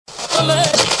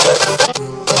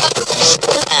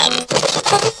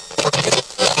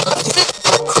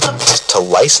To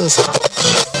license it.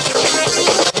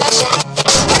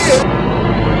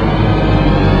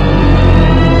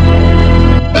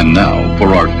 And now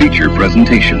for our feature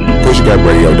presentation.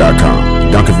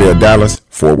 PushGapRadio.com. Duncanville, Dallas,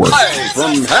 Fort Worth. Live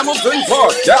from Hamilton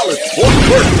Park, Dallas, Fort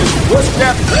Worth,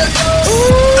 PushGap Radio.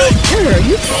 Sure,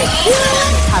 you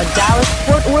Our Dallas,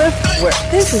 Fort Worth, where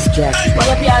this is Jackie. What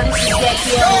up, y'all? This is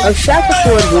Jackie of Shaka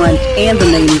Ford 1 and the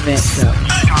main event show.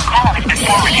 Your call has been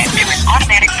forwarded to an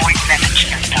automatic voice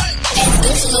message system.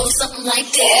 Something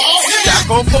like that.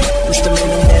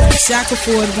 Shaka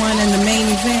Ford 1 and the main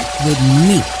event with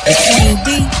me, the Queen B,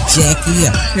 Jackie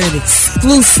O. Heard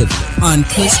exclusively on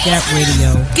PushGap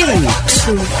Radio. Giving you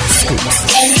true scoops.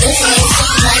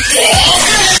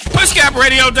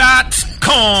 PushGapRadio.com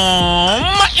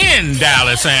in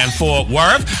Dallas and Fort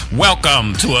Worth.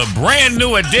 Welcome to a brand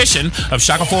new edition of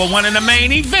Shaka 4-1 in the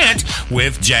main event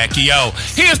with Jackie O.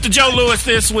 Here's the Joe Lewis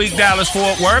this week, Dallas,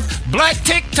 Fort Worth. Black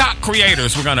TikTok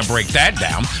creators, we're going to break that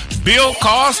down. Bill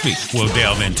Cosby will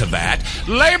delve into that.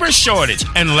 Labor shortage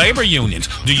and labor unions.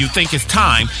 Do you think it's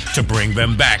time to bring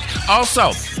them back?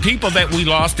 Also, people that we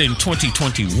lost in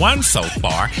 2021 so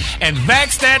far. And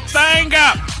VAXX that thing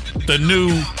up. The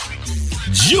new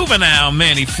Juvenile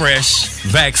Mannie Fresh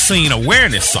vaccine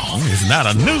awareness song is not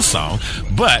a new song,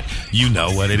 but you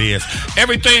know what it is.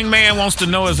 Everything man wants to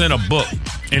know is in a book.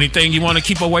 Anything you want to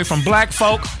keep away from black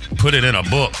folk, put it in a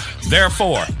book.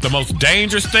 Therefore, the most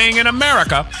dangerous thing in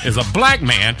America is a black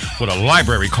man with a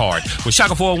library card. With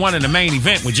Shaka 4-1 in the main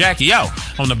event with Jackie O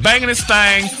on the bangingest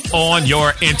thing on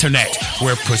your internet.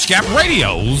 We're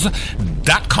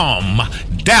PushGapRadios.com.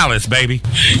 Dallas, baby.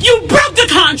 You broke the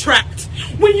contract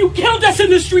when you killed us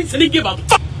in the streets and didn't give a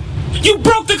fuck. You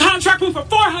broke the contract when for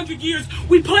 400 years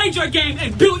we played your game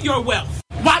and built your wealth.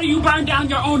 Why do you burn down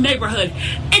your own neighborhood?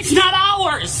 It's not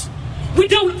ours. We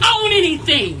don't own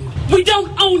anything. We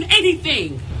don't own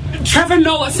anything. Trevor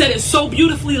Noah said it so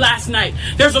beautifully last night.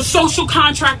 There's a social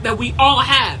contract that we all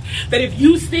have. That if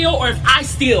you steal or if I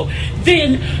steal,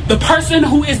 then the person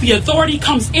who is the authority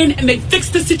comes in and they fix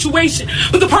the situation.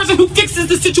 But the person who fixes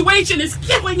the situation is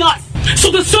killing us. So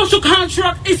the social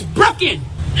contract is broken.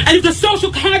 And if the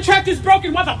social contract is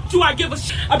broken, what the f*** do I give a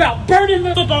shit about burning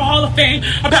the Football Hall of Fame,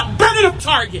 about burning a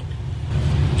Target?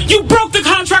 You broke the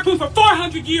contract when for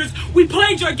 400 years we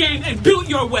played your game and built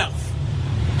your wealth.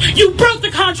 You broke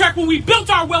the contract when we built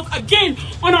our wealth again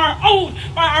on our own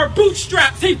by our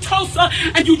bootstraps in Tulsa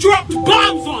and you dropped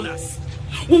bombs on us.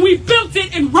 When we built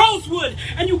it in Rosewood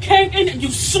and you came in and you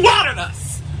slaughtered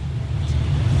us.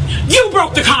 You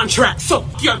broke the contract, so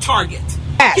your Target.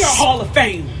 Yes. Your Hall of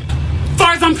Fame. As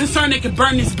far as I'm concerned, they could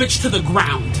burn this bitch to the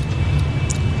ground.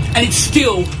 And it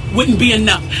still wouldn't be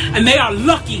enough. And they are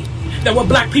lucky that what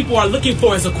black people are looking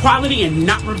for is equality and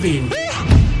not revenge.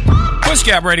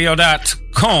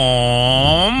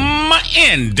 PushGapRadio.com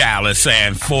in Dallas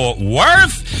and Fort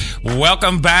Worth.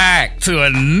 Welcome back to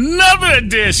another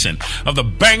edition of the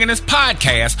Bangin'est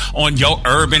Podcast on your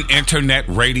urban internet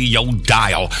radio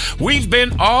dial. We've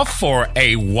been off for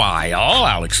a while.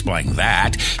 I'll explain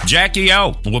that. Jackie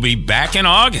O will be back in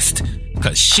August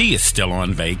because she is still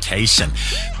on vacation.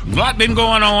 A lot been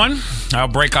going on. I'll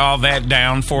break all that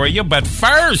down for you. But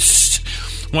first,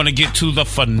 want to get to the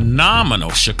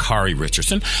phenomenal Sha'Carri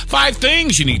Richardson. 5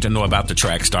 things you need to know about the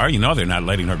track star. You know they're not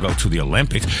letting her go to the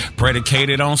Olympics.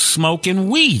 Predicated on smoking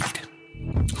weed.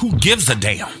 Who gives a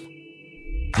damn?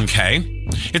 Okay?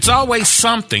 It's always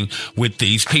something with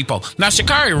these people. Now,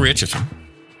 Sha'Carri Richardson,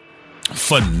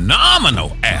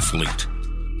 phenomenal athlete.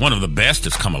 One of the best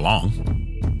that's come along.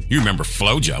 You remember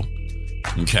FloJo.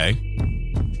 Okay?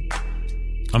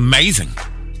 Amazing.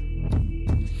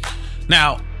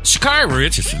 Now, Sha'Carri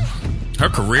Richardson, her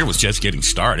career was just getting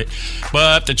started,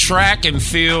 but the track and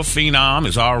field phenom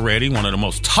is already one of the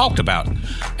most talked about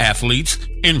athletes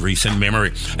in recent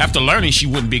memory. After learning she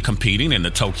wouldn't be competing in the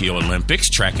Tokyo Olympics,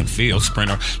 track and field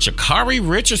sprinter Sha'Carri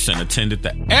Richardson attended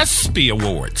the ESPY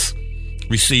Awards,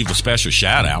 received a special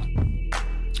shout out.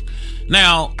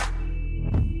 Now,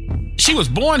 she was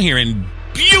born here in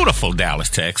beautiful Dallas,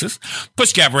 Texas.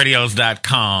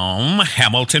 PushGapRadios.com,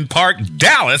 Hamilton Park,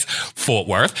 Dallas, Fort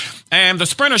Worth. And the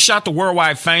sprinter shot to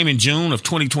worldwide fame in June of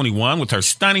 2021 with her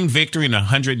stunning victory in the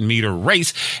 100-meter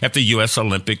race at the U.S.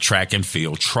 Olympic Track and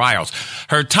Field Trials.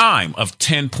 Her time of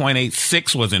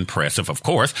 10.86 was impressive, of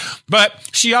course,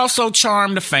 but she also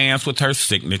charmed the fans with her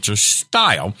signature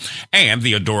style and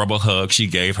the adorable hug she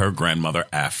gave her grandmother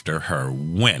after her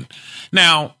win.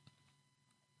 Now,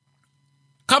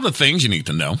 couple of things you need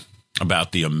to know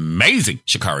about the amazing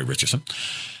Sha'Carri Richardson.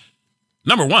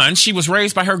 Number one, she was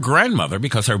raised by her grandmother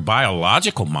because her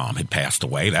biological mom had passed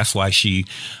away. That's why she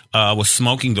was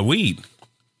smoking the weed.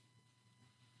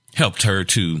 Helped her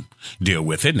to deal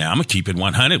with it. Now, I'm going to keep it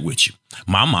 100 with you.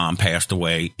 My mom passed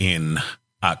away in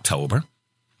October,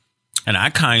 and I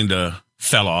kind of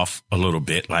fell off a little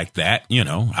bit like that. You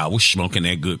know, I was smoking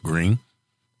that good green,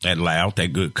 that loud,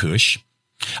 that good kush.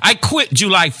 I quit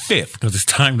July 5th because it's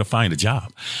time to find a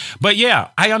job. But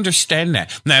yeah, I understand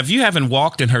that. Now, if you haven't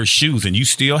walked in her shoes and you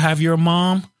still have your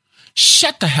mom,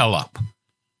 shut the hell up.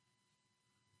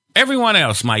 Everyone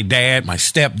else, my dad, my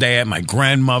stepdad, my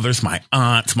grandmothers, my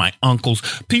aunts, my uncles,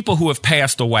 people who have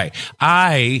passed away,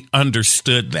 I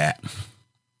understood that.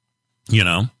 You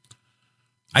know,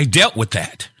 I dealt with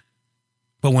that.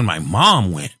 But when my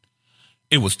mom went,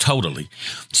 it was totally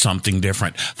something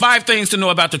different. 5 things to know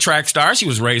about the track star. She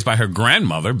was raised by her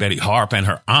grandmother, Betty Harp, and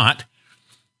her aunt.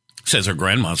 Says her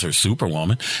grandmother's her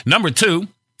superwoman. Number 2,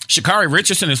 Sha'Carri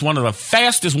Richardson is one of the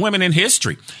fastest women in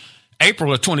history.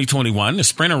 April of 2021, the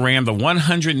sprinter ran the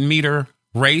 100-meter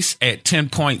race at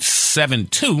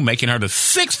 10.72, making her the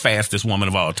 6th fastest woman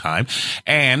of all time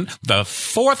and the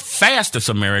 4th fastest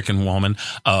American woman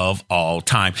of all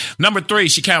time. Number 3,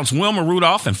 she counts Wilma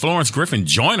Rudolph and Florence Griffin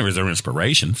Joyner as her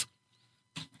inspirations.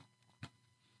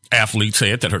 Athlete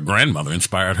said that her grandmother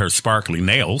inspired her sparkly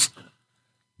nails,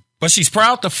 but she's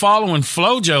proud to follow in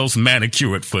FloJo's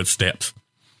manicured footsteps.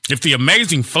 If the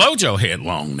amazing FloJo had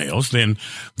long nails, then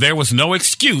there was no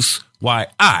excuse why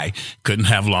I couldn't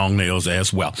have long nails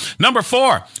as well. Number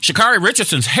 4, Sha'Carri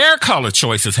Richardson's hair color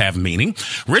choices have meaning.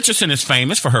 Richardson is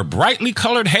famous for her brightly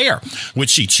colored hair, which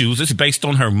she chooses based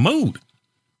on her mood.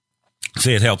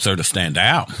 See, it helps her to stand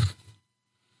out.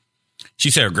 She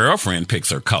said her girlfriend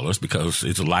picks her colors because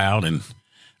it's loud and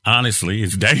honestly,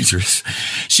 it's dangerous.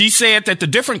 She said that the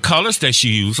different colors that she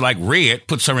used, like red,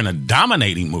 puts her in a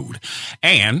dominating mood.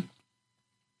 And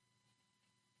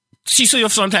she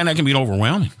feels sometimes that can be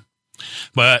overwhelming.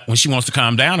 But when she wants to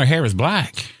calm down, her hair is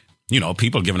black. You know,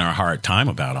 people are giving her a hard time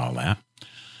about all that.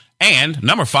 And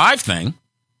number 5 thing,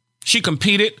 she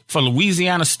competed for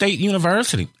Louisiana State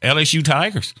University, LSU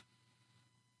Tigers.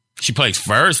 She placed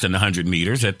first in the 100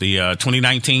 meters at the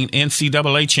 2019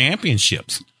 NCAA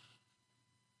championships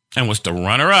and was the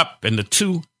runner-up in the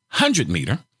 200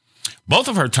 meter. Both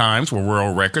of her times were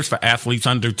world records for athletes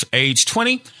under age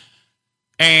 20.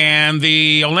 And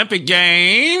the Olympic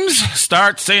Games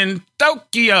starts in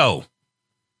Tokyo,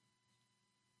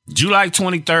 July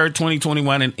 23rd,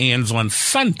 2021, and ends on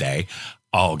Sunday,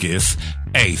 August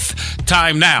 8th.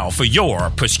 Time now for your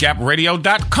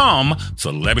PushGapRadio.com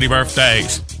celebrity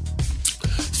birthdays.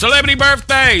 Celebrity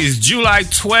birthdays, July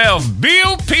 12th,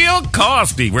 Bill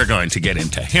Cosby. We're going to get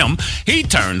into him. He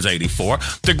turns 84.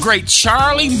 The great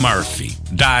Charlie Murphy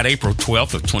died April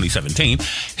 12th of 2017.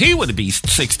 He would be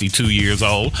 62 years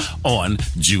old on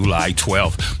July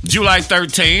 12th. July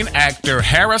 13th, actor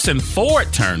Harrison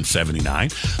Ford turned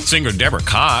 79. Singer Deborah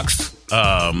Cox,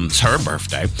 it's her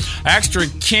birthday. Actor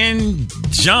Ken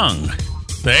Jeong,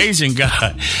 the Asian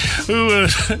guy who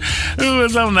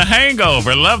was on The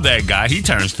Hangover. Love that guy. He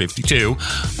turns 52.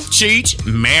 Cheech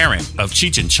Marin of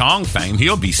Cheech and Chong fame.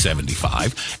 He'll be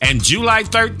 75. And July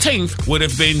 13th would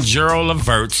have been Gerald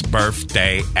Levert's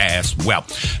birthday as well.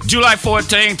 July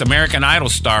 14th, American Idol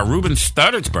star Ruben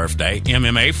Studdard's birthday.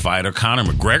 MMA fighter Conor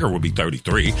McGregor will be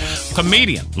 33.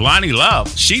 Comedian Lonnie Love,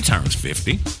 she turns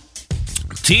 50.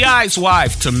 T.I.'s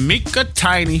wife, Tamika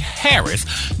Tiny Harris,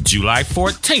 July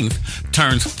 14th,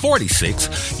 turns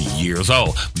 46 years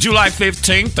old. July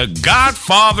 15th, the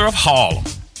Godfather of Harlem.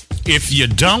 If you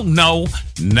don't know,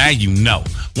 now you know.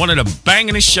 One of the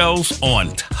bangingest shows on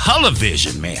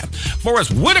television, man.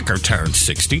 Forrest Whitaker turned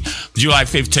 60. July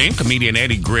 15th, comedian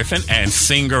Eddie Griffin and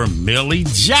singer Millie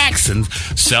Jackson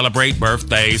celebrate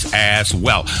birthdays as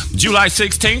well. July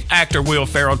 16th, actor Will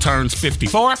Ferrell turns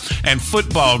 54. And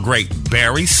football great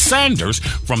Barry Sanders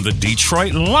from the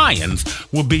Detroit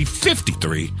Lions will be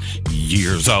 53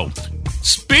 years old.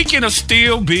 Speaking of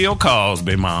still Bill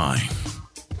Cosby, mine.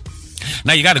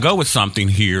 Now, you got to go with something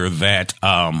here that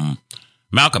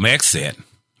Malcolm X said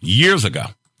years ago.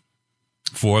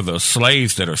 For the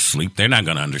slaves that are asleep, they're not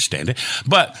going to understand it.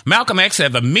 But Malcolm X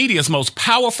said the media's most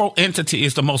powerful entity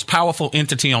is the most powerful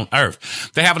entity on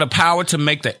earth. They have the power to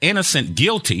make the innocent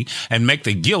guilty and make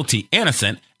the guilty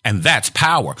innocent. And that's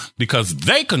power because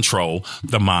they control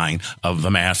the mind of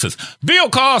the masses. Bill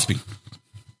Cosby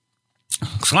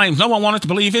claims no one wanted to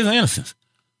believe his innocence.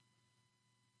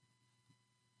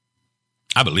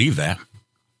 I believe that.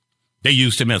 They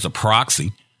used him as a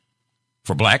proxy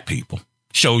for black people.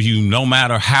 Show you no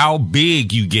matter how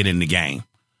big you get in the game,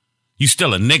 you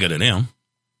still a nigga to them.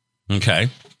 Okay.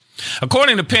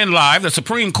 According to Penn Live, the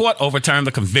Supreme Court overturned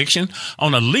the conviction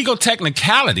on a legal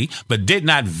technicality, but did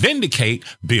not vindicate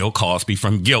Bill Cosby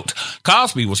from guilt.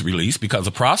 Cosby was released because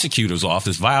the prosecutor's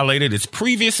office violated its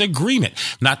previous agreement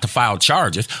not to file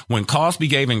charges when Cosby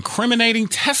gave incriminating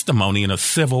testimony in a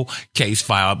civil case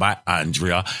filed by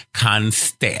Andrea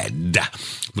Constead. I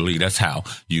believe that's how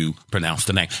you pronounce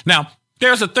the name. Now,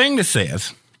 there's a thing that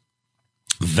says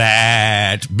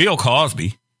that Bill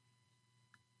Cosby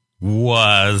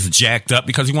was jacked up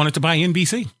because he wanted to buy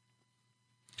NBC.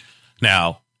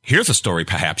 Now, here's a story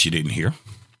perhaps you didn't hear.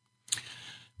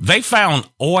 They found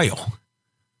oil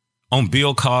on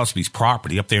Bill Cosby's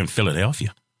property up there in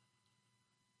Philadelphia.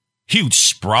 Huge,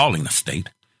 sprawling estate.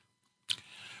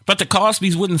 But the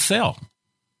Cosbys wouldn't sell.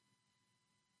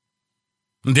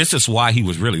 And this is why he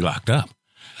was really locked up.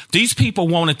 These people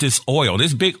wanted this oil.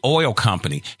 This big oil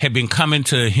company had been coming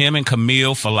to him and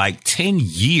Camille for like 10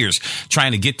 years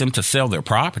trying to get them to sell their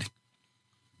property.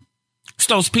 It's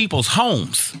those people's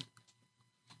homes.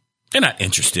 They're not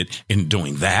interested in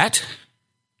doing that.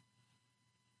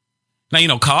 Now, you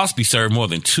know, Cosby served more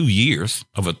than 2 years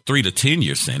of a 3 to 10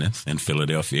 year sentence in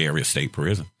Philadelphia area state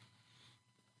prison.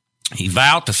 He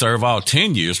vowed to serve all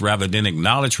 10 years rather than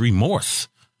acknowledge remorse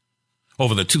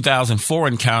over the 2004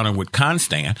 encounter with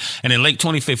Constead. And in late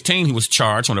 2015, he was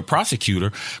charged when a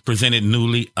prosecutor presented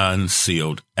newly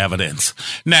unsealed evidence.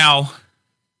 Now,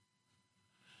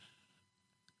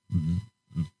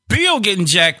 Bill getting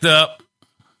jacked up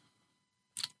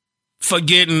for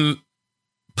getting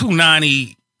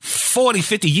punani 40,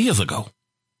 50 years ago.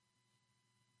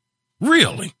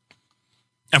 Really?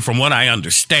 And from what I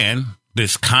understand,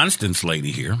 this Constance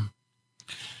lady here,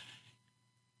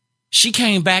 she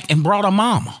came back and brought a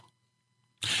mama.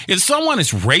 If someone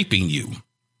is raping you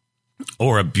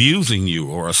or abusing you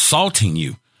or assaulting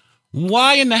you,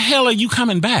 why in the hell are you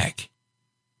coming back?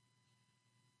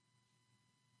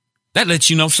 That lets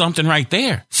you know something right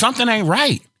there. Something ain't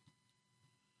right.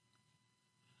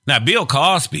 Now, Bill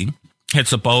Cosby had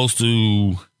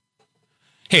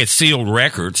sealed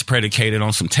records predicated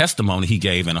on some testimony he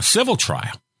gave in a civil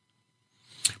trial.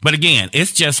 But again,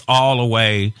 it's just all a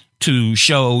way to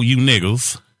show you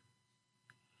niggas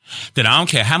that I don't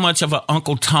care how much of an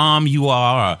Uncle Tom you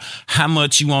are or how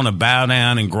much you want to bow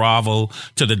down and grovel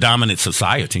to the dominant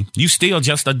society. You still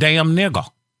just a damn nigga.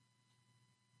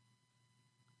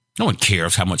 No one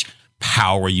cares how much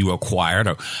power you acquired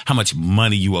or how much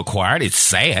money you acquired. It's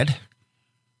sad.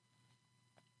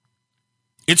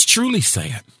 It's truly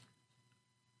sad.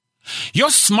 Your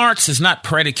smarts is not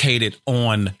predicated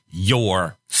on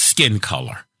your skin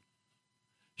color.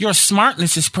 Your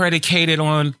smartness is predicated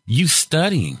on you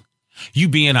studying, you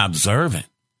being observant.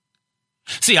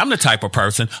 See, I'm the type of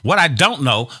person, what I don't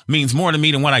know means more to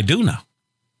me than what I do know.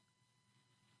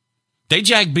 They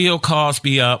jack Bill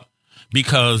Cosby up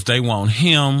because they want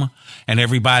him and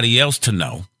everybody else to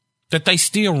know that they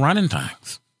still running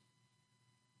things.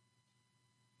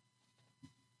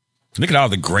 Look at all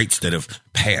the greats that have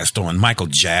passed on. Michael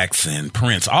Jackson,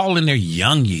 Prince, all in their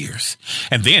young years.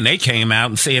 And then they came out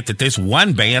and said that this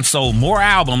one band sold more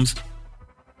albums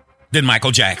than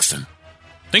Michael Jackson.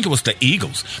 I think it was the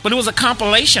Eagles, but it was a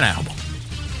compilation album.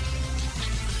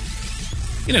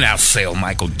 He didn't outsell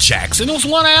Michael Jackson. It was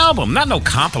one album, not no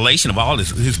compilation of all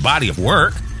his body of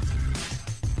work.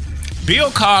 Bill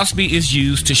Cosby is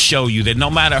used to show you that no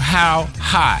matter how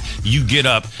high you get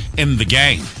up in the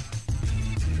game,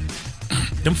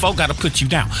 them folk got to put you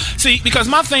down. See, because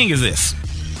my thing is this.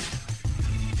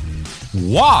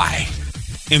 Why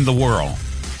in the world,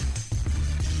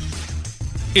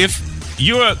 if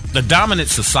you're the dominant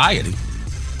society,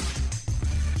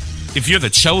 if you're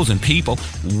the chosen people,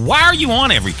 why are you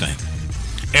on everything?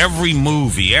 Every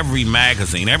movie, every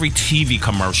magazine, every TV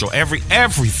commercial,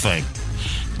 everything.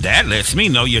 That lets me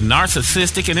know you're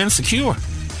narcissistic and insecure.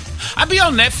 I be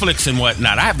on Netflix and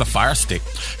whatnot. I have the Fire Stick.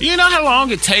 You know how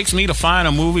long it takes me to find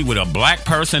a movie with a black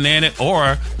person in it,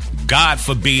 or, God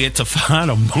forbid, to find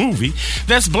a movie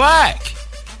that's black?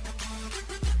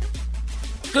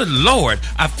 Good Lord,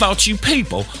 I thought you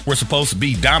people were supposed to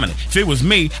be dominant. If it was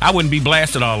me, I wouldn't be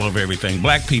blasted all over everything.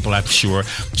 Black people, I'm sure,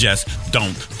 just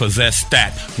don't possess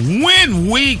that. When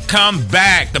we come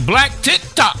back, the black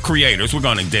TikTok creators, we're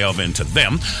going to delve into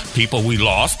them. People we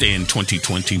lost in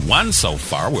 2021 so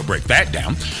far. We'll break that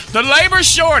down. The labor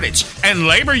shortage and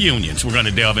labor unions, we're going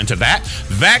to delve into that.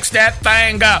 VAXX that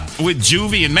thing up with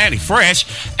Juvie and Mannie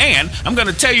Fresh. And I'm going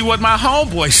to tell you what my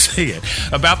homeboy said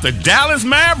about the Dallas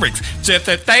Mavericks. Said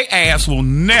that they ass will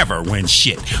never win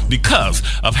shit because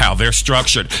of how they're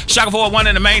structured. Shaka 401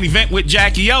 in the main event with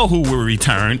Jackie O, who will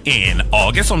return in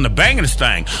August on the Bangin' This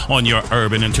Thing on your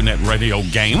urban internet radio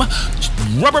game.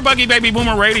 Rubber Buggy Baby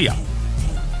Boomer Radio.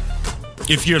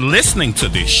 If you're listening to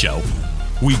this show,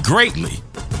 we greatly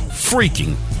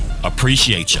freaking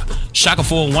appreciate you. Shaka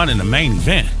 401 in the main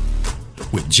event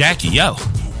with Jackie O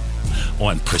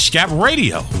on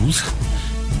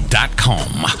PushGapRadios.com.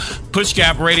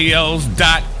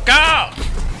 PushGapRadios.com.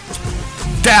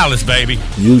 Dallas, baby.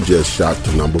 You just shot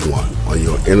to number one on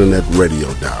your internet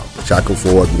radio dial. Shaka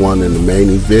 401 in the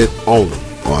main event only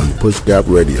on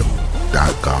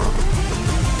PushGapRadio.com.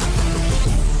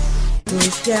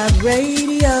 Push Gap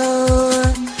Radio.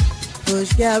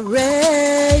 Push Gap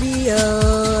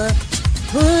Radio.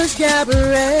 Push Gap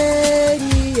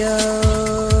Radio.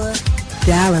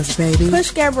 Dallas, baby.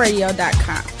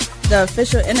 PushGapRadio.com, the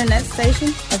official internet station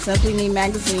of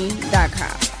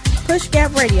SimplyMeMagazine.com.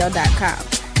 PushGapRadio.com,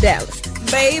 Dallas,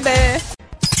 baby.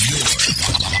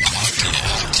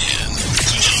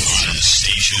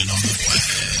 Station on the planet.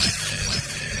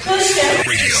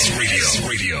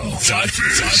 Radio.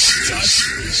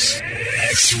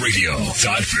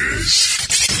 X-Radio.biz.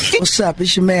 What's up?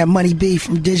 It's your man Money B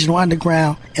from Digital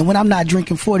Underground. And when I'm not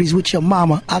drinking 40s with your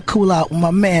mama, I cool out with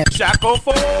my man Chaco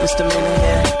 4. Mr.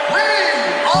 Mannie.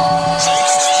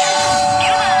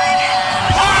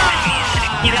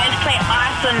 You guys play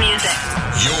awesome music.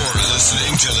 You're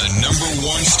listening to the number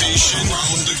one station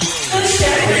around the globe.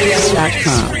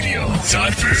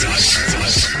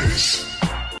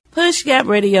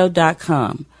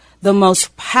 PushGapRadio.com, the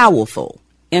most powerful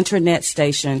internet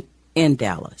station in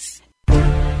Dallas.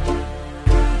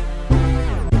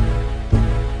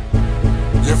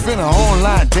 You finna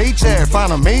online date chat,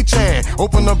 find a mate chat,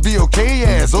 open up BOK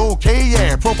ass, okay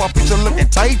yeah, profile picture looking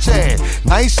tight chat,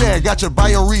 nice chat, got your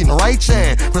bio reading right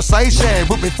chat, precise chat,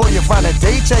 but before you find a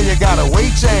date chat, you gotta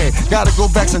wait chat, gotta go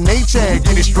vaccinate chat,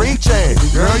 get it straight chat,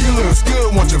 girl you look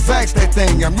good, want you vax that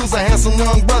thing up, you's a handsome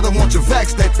young brother, want you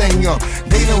vax that thing up,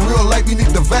 dating real life, you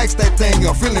need to vax that thing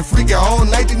up, feeling freaky all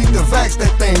night, you need to vax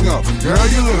that thing up, girl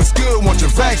you look good, want you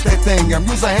vax that thing up,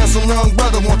 you's a handsome young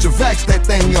brother, want you vax that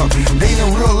thing up,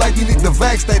 dating real life, you need to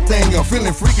vax that thing up.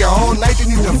 Feeling freaky all night, you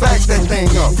need to vax that thing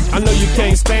up. I know you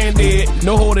can't stand it,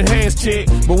 no holding hands, chick.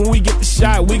 But when we get the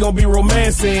shot, we gon' be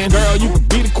romancing. Girl, you could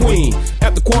be the queen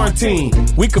after quarantine.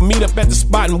 We could meet up at the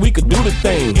spot and we could do the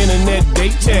thing. Internet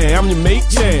date chat, I'm your mate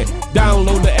chat.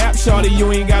 Download the app, shorty, you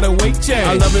ain't gotta wait chat.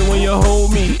 I love it when you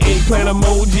hold me, eggplant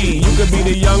emoji. You could be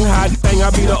the young hot thing,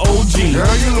 I'll be the OG.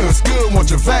 Girl, you look good,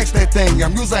 want you vax that thing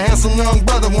up. You's a handsome young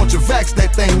brother, want you vax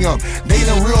that thing up.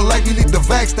 Dating real life, you need to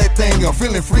vax that thing up.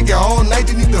 Feeling freaky all night,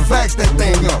 you need to vax that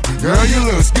thing up. Girl, you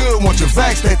look good, want you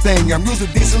vax that thing up. You's a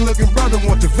decent looking brother,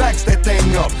 want you vax that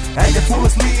thing up. Acting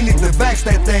foolishly, you need to vax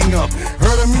that thing up.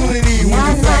 Herd immunity when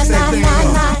you vax that thing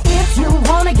up. If you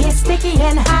wanna get sticky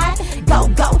and hot, go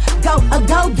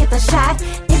get the shot.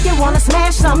 If you wanna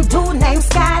smash some dude named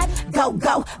Scott, go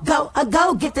get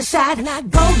the shot. Go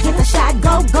get the shot,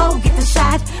 go get the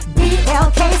shot.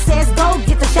 BLK says go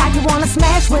get the shot. You wanna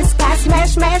smash with Scott,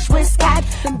 smash with Scott.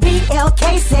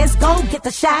 BLK says go get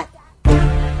the shot.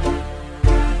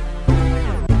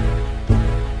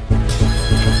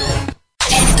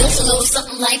 Goes a little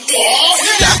something like this.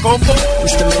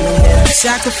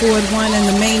 Shaka 401 in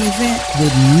the main event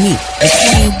with me, the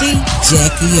Queen D,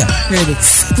 Jackie O. Heard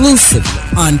exclusively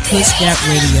on Push Gap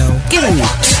Radio. Giving you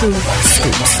true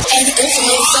scoops. And it goes a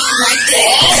little something like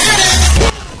this.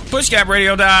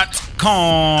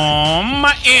 PushGapRadio.com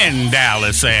in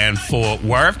Dallas and Fort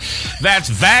Worth. That's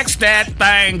Vax That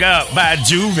Thang Up by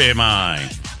Juvenile.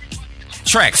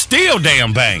 Track still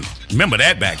damn bang. Remember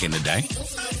that back in the day.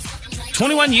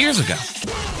 21 years ago.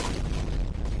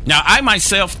 Now, I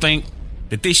myself think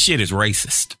that this shit is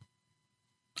racist.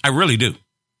 I really do.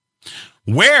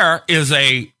 Where is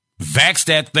a Vax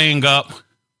That Thing Up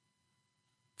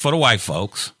for the white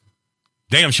folks?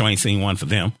 Damn sure ain't seen one for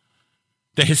them.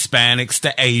 The Hispanics,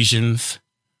 the Asians,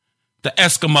 the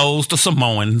Eskimos, the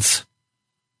Samoans.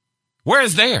 Where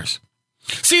is theirs?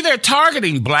 See, they're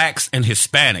targeting blacks and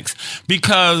Hispanics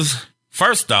because,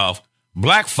 first off,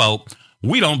 black folk,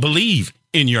 we don't believe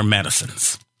in your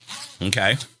medicines.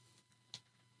 Okay?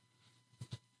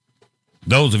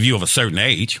 Those of you of a certain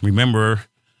age, remember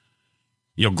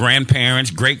your grandparents,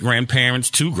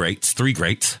 great-grandparents, 2 greats, 3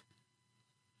 greats,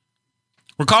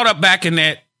 were caught up back in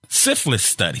that syphilis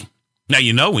study. Now,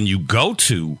 you know, when you go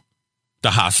to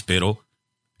the hospital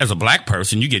as a black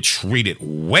person, you get treated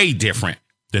way different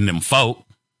than them folk.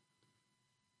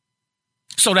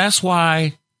 So that's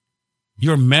why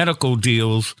your medical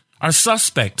deals are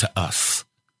suspect to us.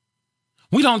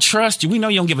 We don't trust you. We know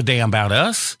you don't give a damn about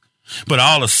us. But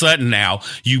all of a sudden now,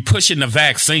 you pushing the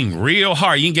vaccine real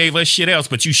hard. You gave us shit else,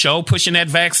 but you show pushing that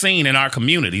vaccine in our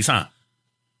communities, huh?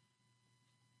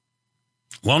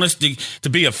 Want us to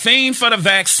be a fiend for the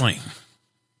vaccine.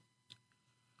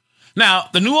 Now,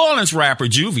 the New Orleans rapper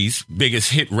Juvie's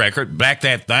biggest hit record, Back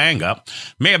That Thang Up,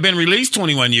 may have been released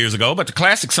 21 years ago, but the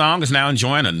classic song is now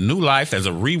enjoying a new life as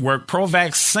a reworked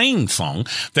pro-vaccine song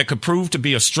that could prove to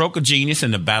be a stroke of genius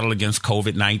in the battle against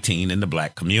COVID-19 in the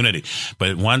black community.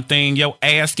 But one thing your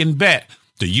ass can bet,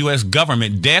 the U.S.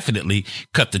 government definitely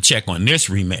cut the check on this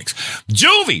remix.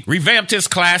 Juvie revamped his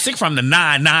classic from the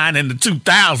 99 and the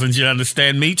 2000s, you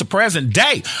understand me, to present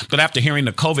day. But after hearing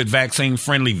the COVID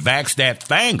vaccine-friendly VAXX That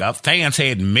Thang Up, fans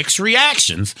had mixed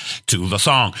reactions to the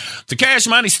song. The Cash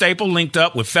Money staple linked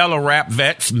up with fellow rap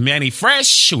vets Mannie,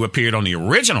 who appeared on the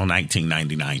original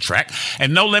 1999 track,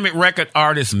 and No Limit record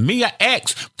artist Mia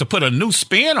X to put a new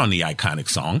spin on the iconic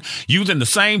song, using the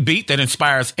same beat that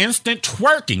inspires instant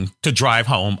twerking to drive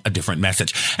home a different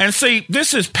message. And see,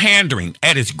 this is pandering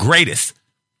at its greatest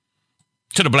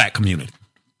to the black community.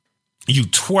 You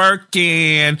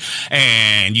twerking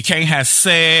and you can't have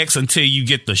sex until you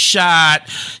get the shot.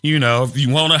 You know, if you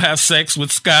want to have sex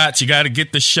with Scott, you got to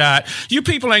get the shot. You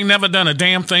people ain't never done a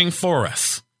damn thing for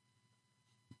us.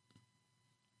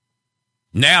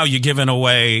 Now you're giving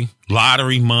away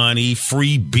lottery money,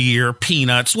 free beer,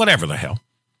 peanuts, whatever the hell.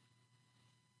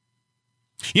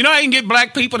 You know how you can get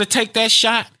black people to take that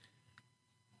shot?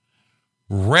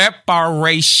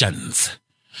 Reparations.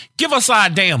 Give us our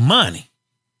damn money.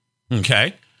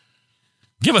 Okay?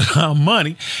 Give us our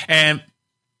money and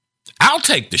I'll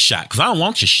take the shot because I don't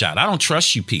want your shot. I don't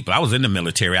trust you people. I was in the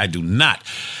military. I do not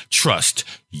trust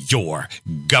your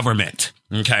government.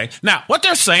 Okay. Now, what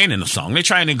they're saying in the song, they're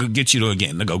trying to get you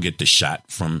to go get the shot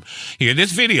from here.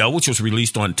 This video, which was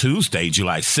released on Tuesday,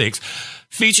 July 6th,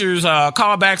 features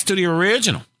callbacks to the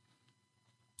original.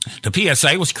 The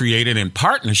PSA was created in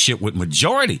partnership with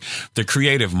Majority, the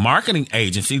creative marketing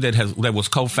agency that was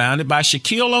co-founded by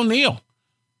Shaquille O'Neal.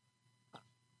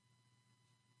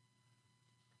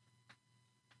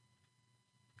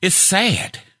 It's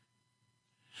sad.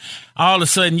 All of a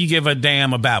sudden, you give a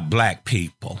damn about black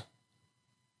people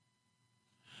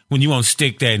when you want to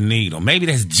stick that needle. Maybe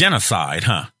that's genocide,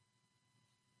 huh?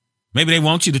 Maybe they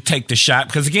want you to take the shot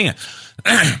because, again,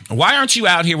 why aren't you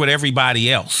out here with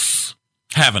everybody else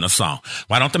having a song?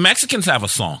 Why don't the Mexicans have a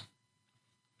song?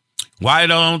 Why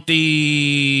don't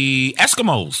the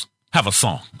Eskimos have a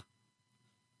song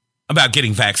about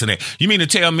getting vaccinated? You mean to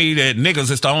tell me that niggas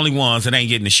is the only ones that ain't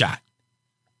getting the shot?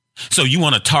 So you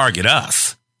want to target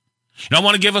us? You don't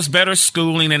want to give us better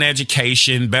schooling and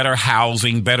education, better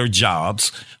housing, better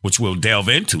jobs, which we'll delve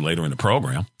into later in the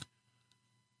program.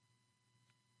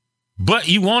 But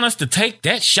you want us to take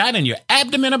that shot in your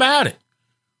abdomen about it.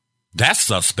 That's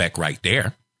suspect right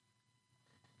there.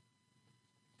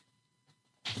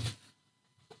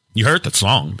 You heard the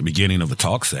song, the beginning of the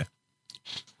talk set.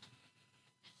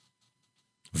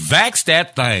 VAXX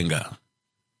That Thang Up.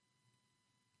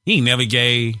 He never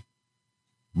gave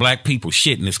black people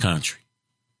shit in this country.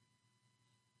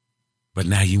 But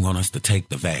now you want us to take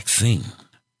the vaccine.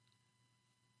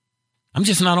 I'm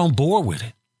just not on board with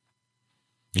it.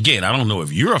 Again, I don't know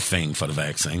if you're a thing for the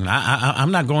vaccine.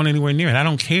 I'm not going anywhere near it. I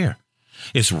don't care.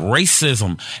 It's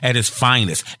racism at its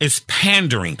finest. It's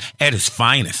pandering at its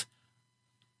finest.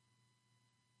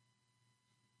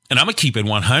 And I'm going to keep it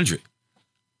 100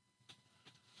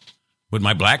 with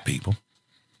my black people.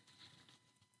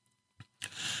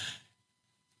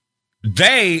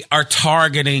 They are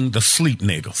targeting the sleep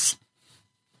niggas.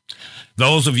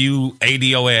 Those of you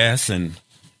ADOS and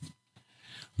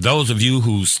those of you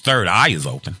whose third eye is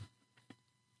open,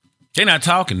 they're not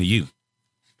talking to you.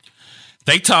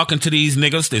 They talking to these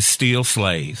niggas that steal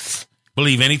slaves.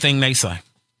 Believe anything they say.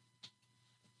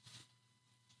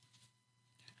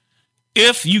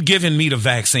 If you giving me the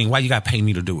vaccine, why you got to pay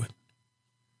me to do it?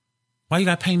 Why you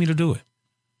got to pay me to do it?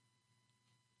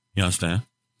 You understand?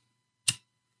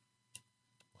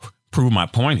 Prove my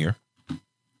point here. Did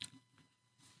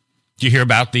you hear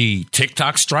about the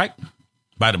TikTok strike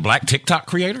by the black TikTok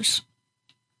creators?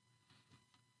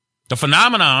 The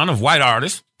phenomenon of white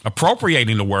artists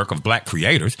appropriating the work of black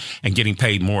creators and getting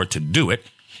paid more to do it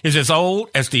is as old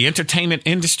as the entertainment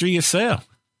industry itself.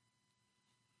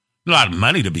 A lot of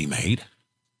money to be made.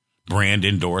 Brand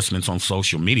endorsements on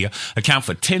social media account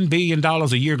for $10 billion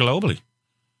a year globally.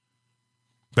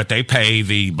 But they pay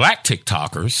the black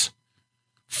TikTokers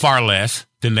far less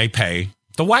than they pay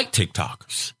the white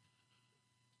TikTokers.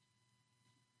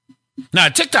 Now, a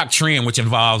TikTok trend which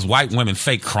involves white women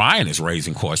fake crying is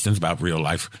raising questions about real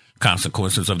life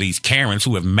consequences of these Karens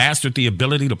who have mastered the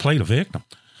ability to play the victim.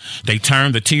 They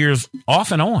turn the tears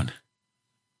off and on.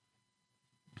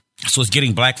 So it's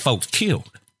getting black folks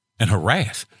killed and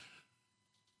harassed.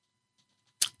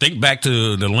 Think back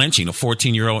to the lynching of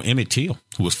 14-year-old Emmett Till,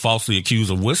 who was falsely accused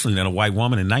of whistling at a white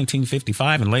woman in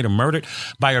 1955 and later murdered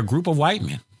by a group of white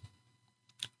men.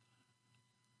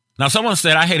 Now, someone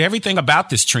said, I hate everything about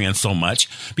this trend so much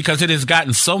because it has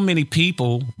gotten so many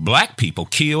people, black people,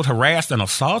 killed, harassed, and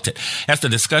assaulted. As the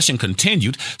discussion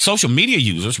continued, social media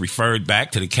users referred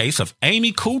back to the case of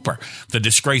Amy Cooper, the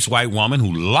disgraced white woman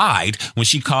who lied when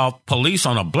she called police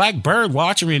on a black bird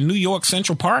watcher in New York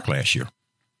Central Park last year.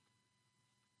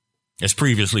 As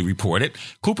previously reported,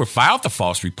 Cooper filed the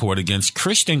false report against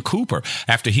Christian Cooper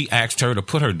after he asked her to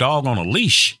put her dog on a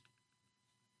leash.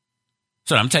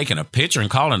 So I'm taking a picture and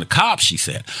calling the cops, she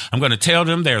said. I'm going to tell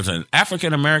them there's an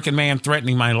African-American man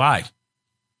threatening my life.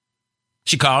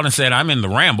 She called and said, I'm in the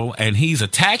Ramble and he's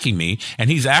attacking me and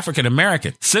he's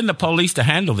African-American. Send the police to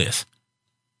handle this.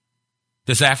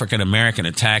 This African-American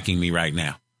attacking me right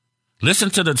now.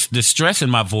 Listen to the distress in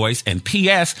my voice, and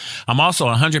P.S., I'm also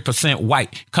 100%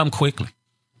 white. Come quickly.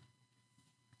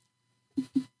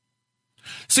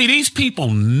 See, these people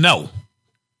know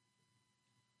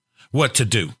what to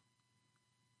do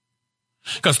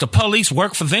because the police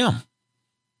work for them.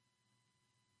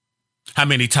 How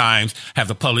many times have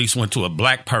the police went to a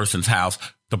black person's house?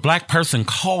 The black person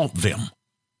called them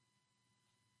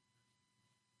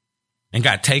and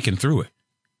got taken through it.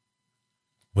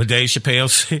 What Dave Chappelle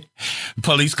said,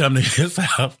 police come to his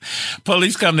house.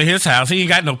 Police come to his house. He ain't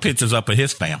got no pictures up of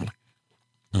his family.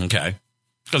 Okay.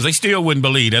 Because they still wouldn't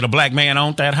believe that a black man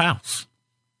owned that house.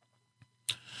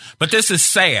 But this is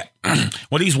sad.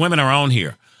 Well, these women are on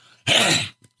here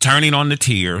turning on the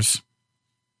tears,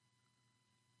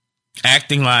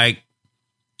 acting like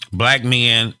black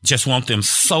men just want them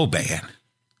so bad.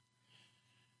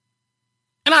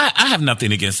 And I have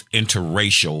nothing against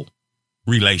interracial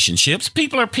relationships.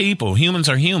 People are people. Humans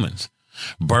are humans.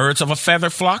 Birds of a feather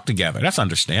flock together. That's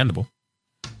understandable.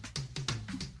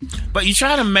 But you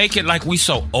try to make it like we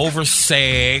so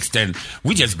oversexed and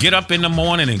we just get up in the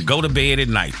morning and go to bed at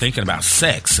night thinking about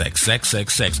sex.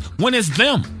 When it's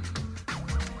them.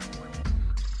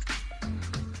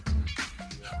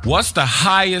 What's the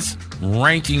highest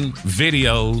ranking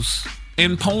videos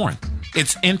in porn?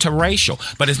 It's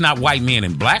interracial, but it's not white men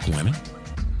and black women.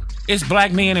 It's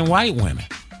black men and white women.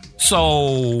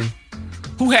 So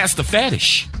who has the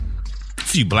fetish? A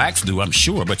few blacks do, I'm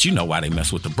sure, but you know why they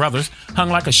mess with the brothers. Hung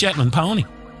like a Shetland pony.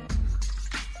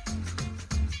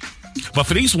 But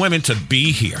for these women to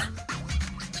be here,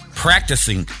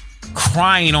 practicing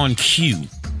crying on cue,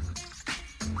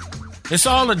 it's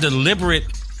all a deliberate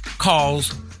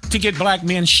cause to get black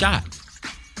men shot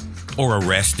or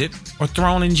arrested or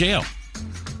thrown in jail.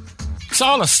 It's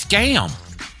all a scam.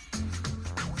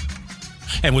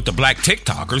 And with the black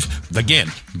TikTokers, again,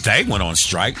 they went on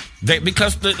strike.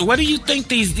 What do you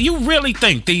think you really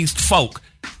think these folk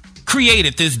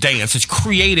created this dance as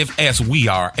creative as we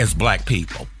are as black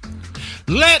people?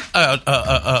 Let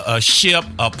a ship,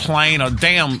 a plane, a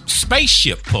damn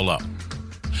spaceship pull up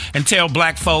and tell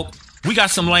black folk, we got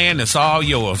some land that's all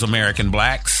yours, American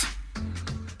blacks.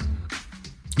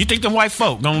 You think the white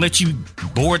folk gonna let you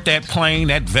board that plane,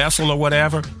 that vessel or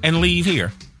whatever, and leave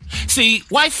here? See,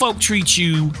 white folk treat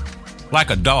you like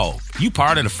a dog. You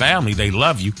part of the family. They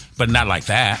love you, but not like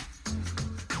that.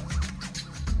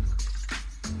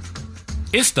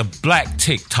 It's the black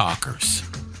TikTokers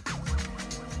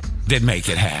that make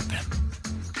it happen.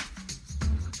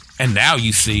 And now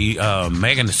you see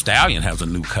Megan Thee Stallion has a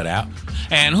new cutout.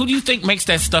 And who do you think makes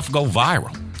that stuff go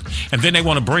viral? And then they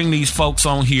want to bring these folks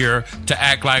on here to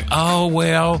act like, oh,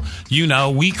 well, you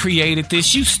know, we created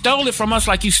this. You stole it from us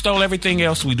like you stole everything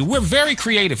else we do. We're very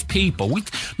creative people. We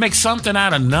make something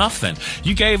out of nothing.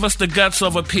 You gave us the guts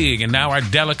of a pig, and now our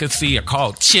delicacy are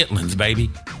called chitlins, baby.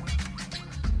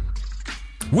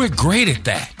 We're great at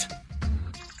that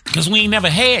because we ain't never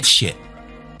had shit.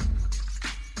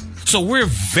 So we're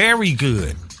very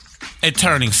good at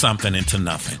turning something into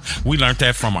nothing. We learned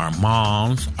that from our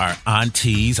moms, our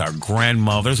aunties, our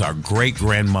grandmothers, our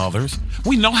great-grandmothers.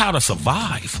 We know how to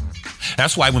survive.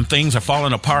 That's why when things are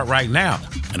falling apart right now,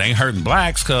 it ain't hurting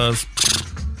blacks because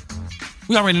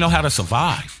we already know how to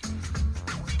survive.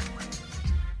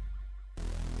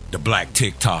 The black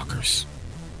TikTokers.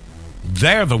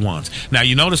 They're the ones. Now,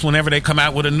 you notice whenever they come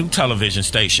out with a new television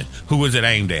station, who is it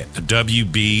aimed at? The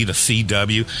WB, the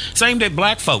CW. It's aimed at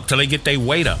black folk till they get their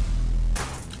weight up.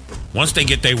 Once they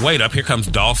get their weight up, here comes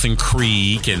Dawson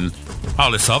Creek and all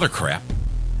this other crap.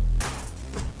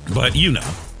 But, you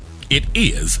know, it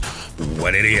is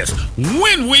what it is.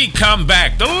 When we come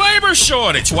back, the labor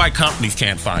shortage, why companies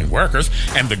can't find workers,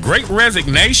 and the great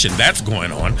resignation that's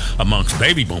going on amongst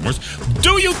baby boomers.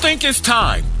 Do you think it's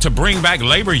time to bring back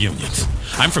labor unions?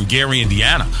 I'm from Gary,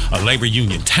 Indiana, a labor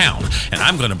union town, and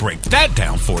I'm going to break that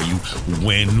down for you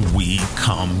when we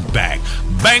come back.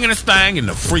 Banging this thing in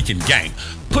the freaking game.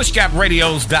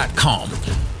 PushGapRadios.com.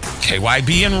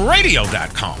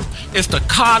 KYBNRadio.com. It's the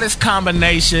hottest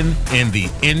combination in the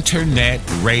internet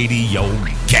radio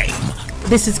game.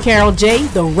 This is Carol J.,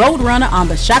 the Roadrunner on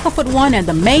the Shackleford One and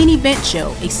the Main Event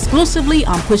Show, exclusively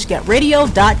on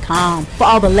PushGapRadio.com. For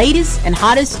all the latest and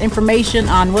hottest information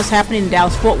on what's happening in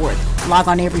Dallas-Fort Worth, log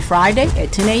on every Friday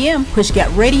at 10 a.m.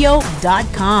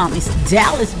 PushGapRadio.com. It's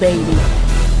Dallas, baby.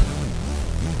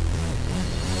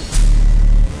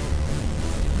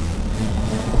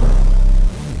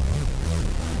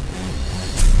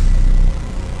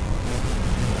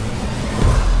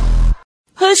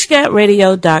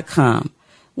 PushGapRadio.com.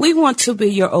 We want to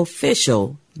be your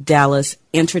official Dallas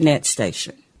internet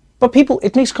station. But people,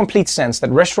 it makes complete sense that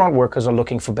restaurant workers are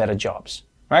looking for better jobs,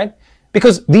 right?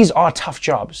 Because these are tough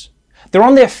jobs. They're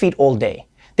on their feet all day.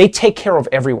 They take care of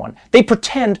everyone. They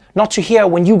pretend not to hear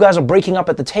when you guys are breaking up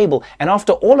at the table. And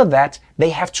after all of that, they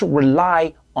have to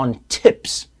rely on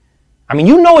tips. I mean,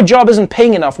 you know a job isn't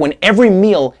paying enough when every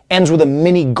meal ends with a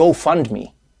mini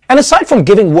GoFundMe. And aside from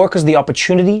giving workers the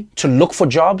opportunity to look for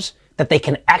jobs that they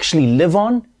can actually live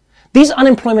on, these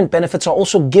unemployment benefits are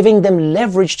also giving them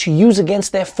leverage to use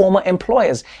against their former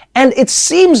employers. And it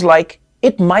seems like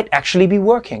it might actually be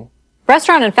working.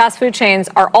 Restaurant and fast food chains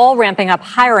are all ramping up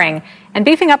hiring and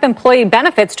beefing up employee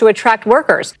benefits to attract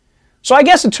workers. So I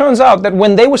guess it turns out that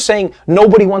when they were saying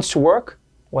nobody wants to work,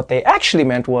 what they actually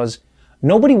meant was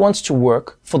nobody wants to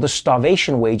work for the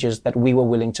starvation wages that we were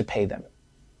willing to pay them.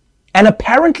 And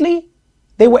apparently,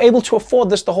 they were able to afford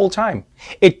this the whole time.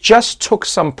 It just took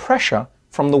some pressure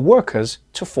from the workers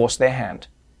to force their hand.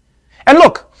 And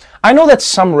look, I know that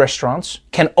some restaurants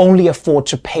can only afford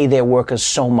to pay their workers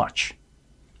so much.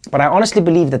 But I honestly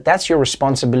believe that that's your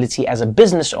responsibility as a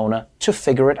business owner to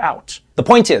figure it out. The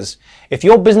point is, if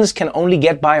your business can only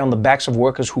get by on the backs of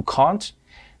workers who can't,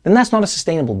 then that's not a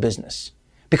sustainable business.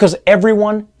 Because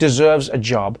everyone deserves a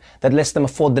job that lets them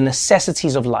afford the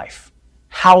necessities of life.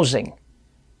 Housing,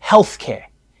 healthcare,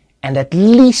 and at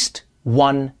least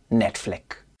one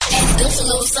Netflix. And it goes a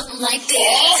little something like this.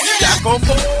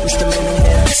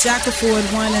 Shackleford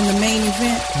One and the Main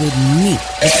Event with me,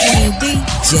 Queen D,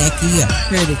 Jackie up.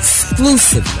 Heard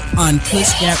exclusively on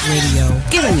Push Gap Radio.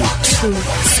 Giving you true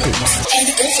scoops. And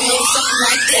it goes a little something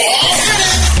like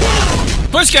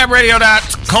this.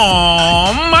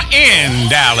 PushGapRadio.com in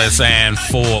Dallas and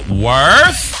Fort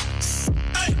Worth.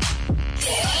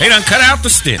 They done cut out the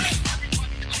stimmy.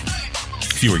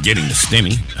 If you were getting the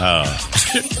stimmy,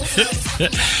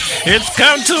 it's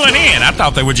come to an end. I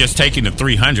thought they were just taking the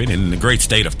 300 in the great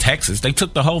state of Texas. They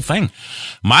took the whole thing.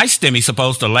 My stimmy's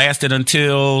supposed to last it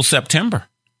until September. I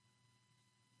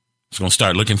was going to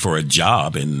start looking for a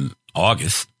job in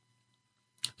August.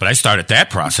 But I started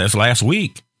that process last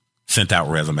week. Sent out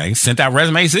resumes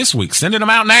this week. Sending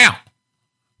them out now.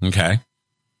 Okay.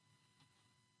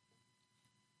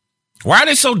 Why are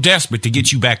they so desperate to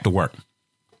get you back to work?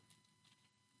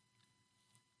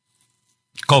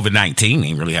 COVID-19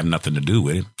 ain't really have nothing to do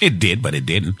with it. It did, but it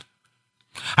didn't.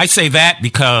 I say that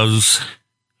because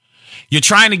you're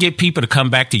trying to get people to come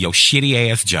back to your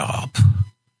shitty ass job.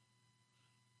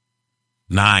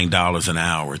 $9 an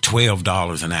hour,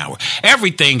 $12 an hour.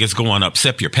 Everything is going up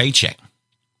except your paycheck.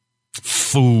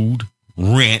 Food,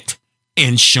 rent,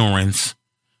 insurance.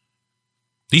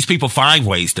 These people find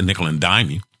ways to nickel and dime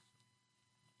you.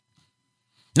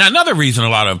 Now, another reason a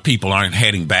lot of people aren't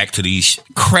heading back to these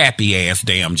crappy-ass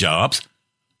damn jobs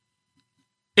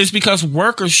is because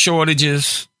worker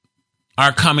shortages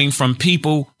are coming from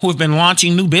people who have been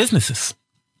launching new businesses.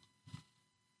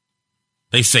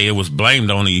 They say it was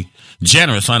blamed on the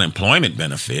generous unemployment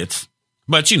benefits,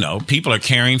 but, you know, people are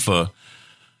caring for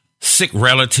sick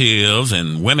relatives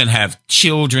and women have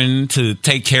children to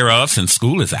take care of since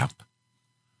school is out.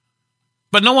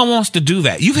 But no one wants to do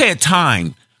that. You've had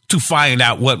time to find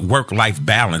out what work-life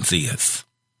balance is.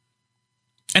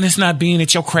 And it's not being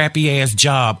at your crappy-ass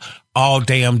job all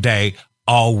damn day,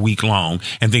 all week long,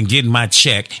 and then getting my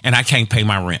check and I can't pay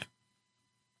my rent.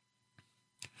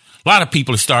 A lot of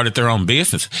people have started their own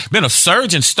business. Been a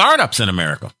surge in startups in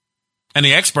America, and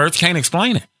the experts can't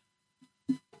explain it.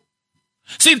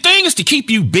 See, the thing is to keep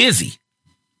you busy.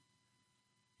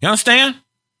 You understand?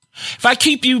 If I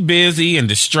keep you busy and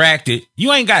distracted,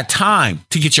 you ain't got time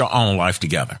to get your own life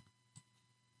together.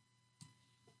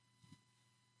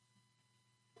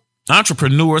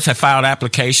 Entrepreneurs have filed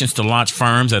applications to launch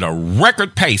firms at a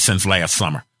record pace since last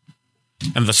summer.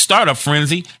 And the startup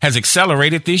frenzy has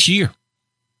accelerated this year.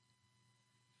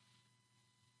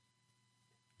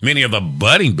 Many of the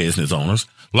budding business owners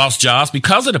lost jobs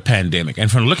because of the pandemic and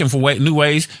from looking for new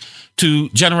ways to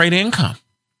generate income.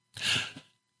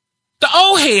 The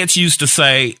old heads used to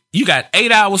say, you got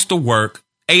 8 hours to work,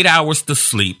 8 hours to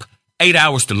sleep, 8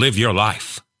 hours to live your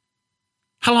life.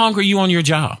 How long are you on your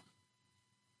job?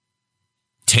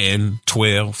 10,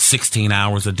 12, 16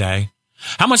 hours a day.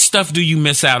 How much stuff do you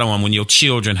miss out on when your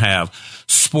children have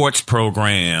sports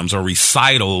programs or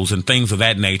recitals and things of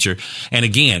that nature? And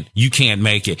again, you can't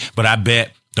make it. But I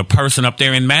bet the person up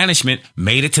there in management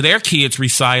made it to their kids'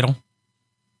 recital.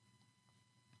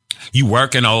 You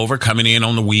working over, coming in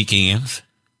on the weekends.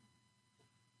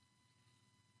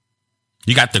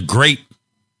 You got the great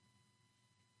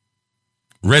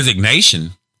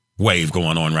resignation wave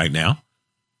going on right now.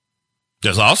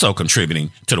 That's also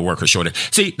contributing to the worker shortage.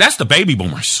 See, that's the baby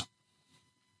boomers.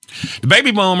 The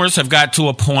baby boomers have got to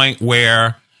a point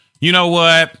where, you know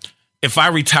what? If I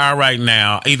retire right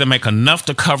now, I either make enough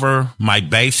to cover my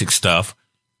basic stuff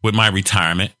with my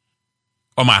retirement,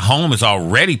 or my home is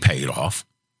already paid off.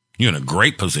 You're in a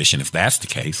great position if that's the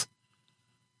case.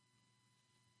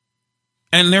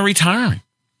 And they're retiring.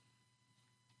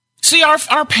 See,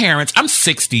 our parents, I'm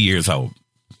 60 years old.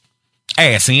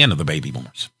 Ass end of the baby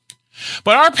boomers.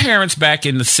 But our parents back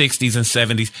in the 60s and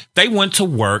 70s, they went to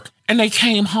work and they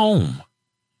came home.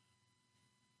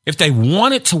 If they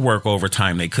wanted to work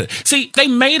overtime, they could. See, they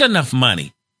made enough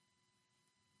money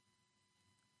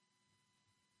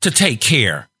to take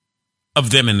care of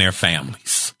them and their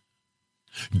families.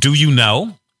 Do you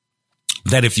know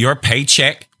that if your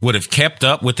paycheck would have kept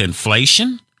up with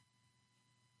inflation,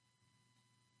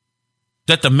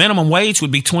 that the minimum wage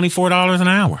would be $24 an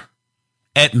hour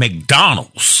at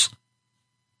McDonald's?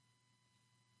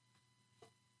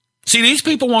 See, these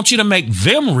people want you to make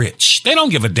them rich. They don't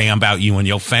give a damn about you and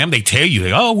your family. They tell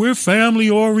you, oh, we're family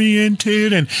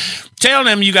oriented, and tell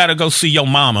them you got to go see your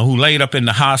mama who laid up in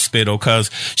the hospital because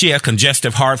she has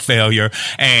congestive heart failure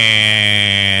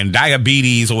and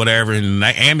diabetes or whatever, and the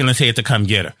ambulance had to come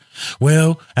get her.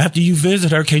 Well, after you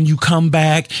visit her, can you come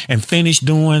back and finish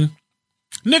doing?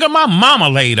 Nigga, my mama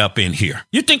laid up in here.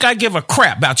 You think I give a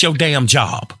crap about your damn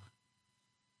job?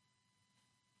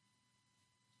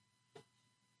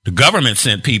 The government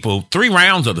sent people 3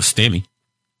 rounds of the stimmy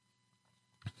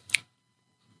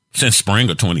since spring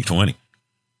of 2020.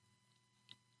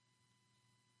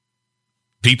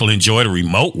 People enjoy the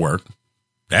remote work.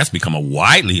 That's become a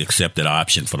widely accepted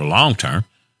option for the long term.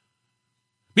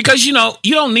 Because, you know,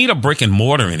 you don't need a brick and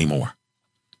mortar anymore.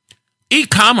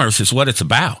 E-commerce is what it's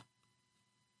about.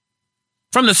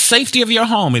 From the safety of your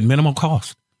home at minimal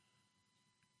cost.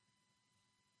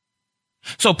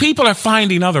 So people are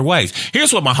finding other ways.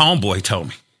 Here's what my homeboy told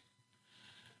me.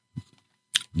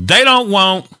 They don't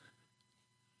want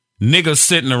niggas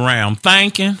sitting around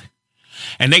thinking,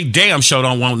 and they damn sure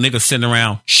don't want niggas sitting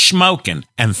around smoking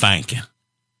and thinking.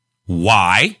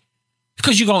 Why?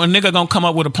 Because a nigga gonna come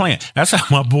up with a plan. That's how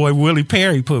my boy Willie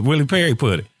Perry put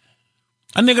it.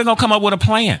 A nigga gonna come up with a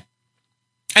plan.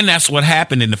 And that's what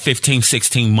happened in the 15,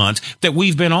 16 months that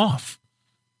we've been off.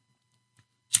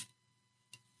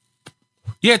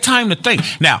 You had time to think.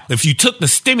 Now, if you took the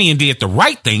stimmy and did the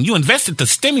right thing, you invested the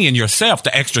stimmy in yourself,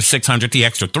 the extra 600, the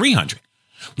extra 300.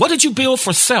 What did you build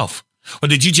for self? Or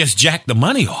did you just jack the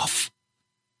money off?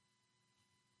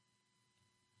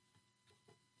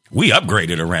 We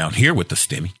upgraded around here with the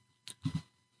stimmy.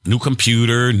 New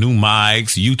computer, new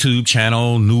mics, YouTube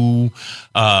channel, new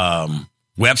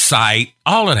website,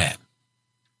 all of that.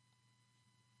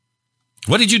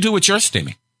 What did you do with your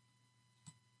stimmy?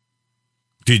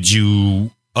 Did you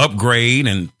upgrade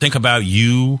and think about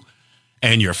you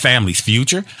and your family's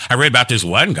future? I read about this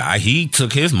one guy. He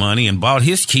took his money and bought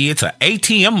his kids an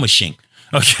ATM machine.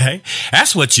 Okay,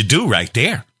 that's what you do right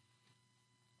there.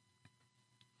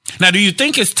 Now, do you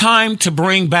think it's time to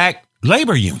bring back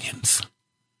labor unions?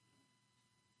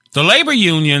 The labor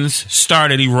unions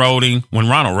started eroding when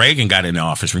Ronald Reagan got in the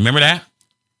office. Remember that?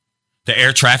 The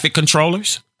air traffic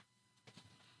controllers.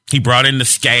 He brought in the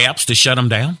scabs to shut them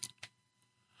down.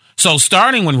 So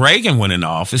starting when Reagan went in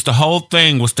office, the whole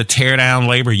thing was to tear down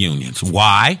labor unions.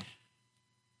 Why?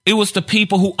 It was the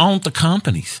people who owned the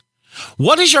companies.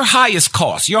 What is your highest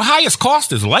cost? Your highest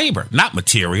cost is labor, not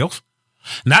materials,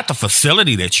 not the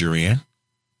facility that you're in,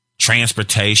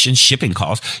 transportation, shipping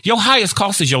costs. Your highest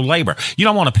cost is your labor. You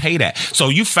don't want to pay that. So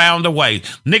you found a way.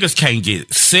 Niggas can't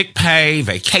get sick pay,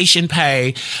 vacation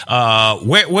pay.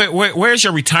 Where's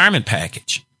your retirement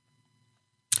package?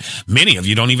 Many of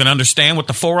you don't even understand what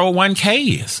the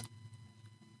 401k is.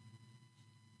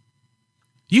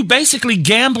 You basically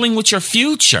gambling with your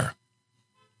future.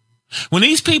 When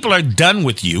these people are done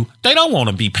with you, they don't want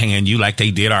to be paying you like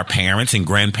they did our parents and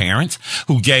grandparents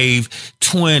who gave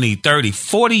 20, 30,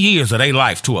 40 years of their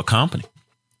life to a company.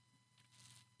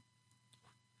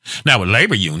 Now, with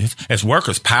labor unions, as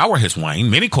workers' power has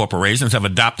waned, many corporations have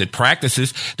adopted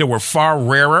practices that were far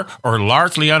rarer or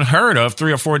largely unheard of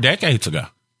 3 or 4 decades ago.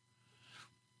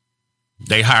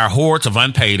 They hire hordes of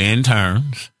unpaid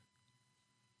interns.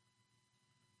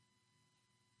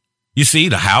 You see,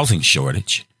 the housing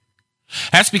shortage.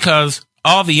 That's because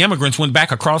all the immigrants went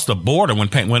back across the border when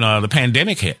the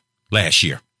pandemic hit last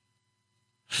year.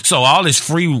 So all this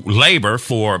free labor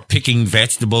for picking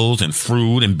vegetables and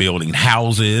fruit and building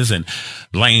houses and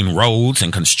laying roads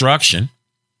and construction,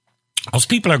 those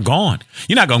people are gone.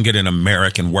 You're not going to get an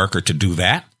American worker to do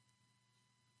that.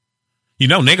 You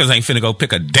know, niggas ain't finna go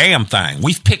pick a damn thing.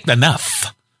 We've picked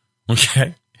enough.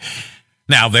 Okay.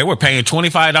 Now, they were paying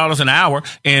 $25 an hour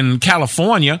in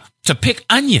California to pick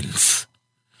onions.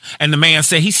 And the man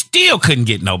said he still couldn't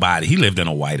get nobody. He lived in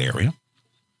a white area.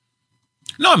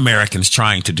 No Americans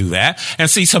trying to do that. And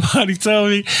see, somebody told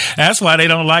me that's why they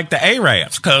don't like the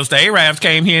Arabs, because the Arabs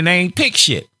came here and they ain't pick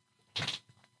shit.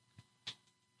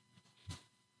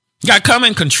 You got to come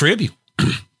and contribute.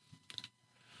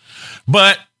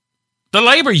 But the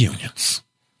labor unions,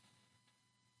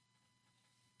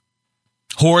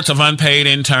 hordes of unpaid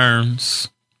interns,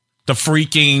 the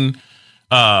freaking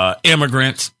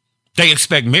immigrants, they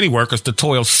expect many workers to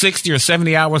toil 60 or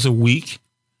 70 hours a week,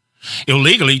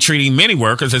 illegally treating many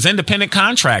workers as independent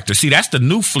contractors. See, that's the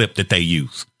new flip that they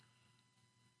use.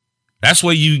 That's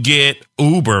where you get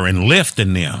Uber and Lyft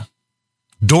and them,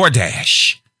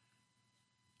 DoorDash.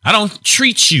 I don't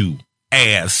treat you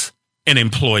as an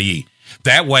employee.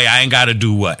 That way I ain't got to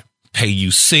do what? Pay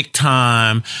you sick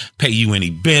time, pay you any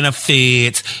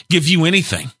benefits, give you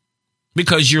anything,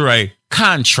 because you're a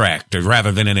contractor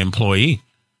rather than an employee.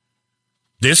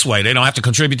 This way, they don't have to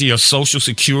contribute to your Social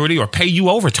Security or pay you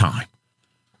overtime.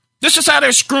 This is how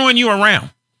they're screwing you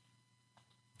around.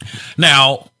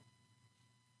 Now,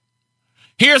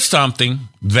 here's something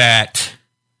that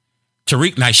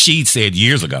Tariq Nasheed said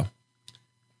years ago,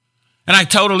 and I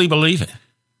totally believe it.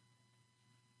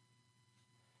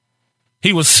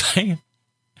 He was saying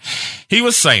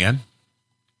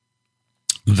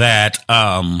that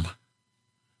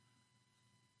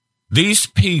these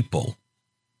people,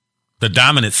 the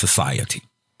dominant society,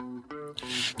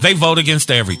 they vote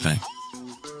against everything.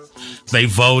 They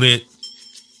voted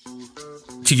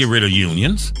to get rid of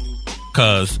unions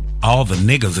because all the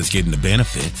niggas is getting the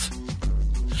benefits.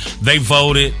 They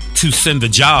voted to send the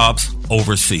jobs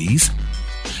overseas.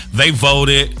 They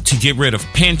voted to get rid of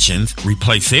pensions,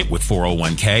 replace it with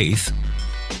 401ks.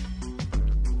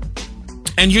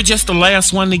 And you're just the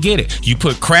last one to get it. You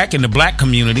put crack in the black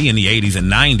community in the 80s and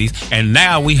 90s, and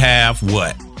now we have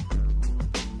what?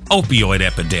 Opioid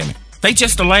epidemic. They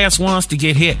just the last ones to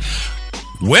get hit.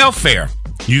 Welfare.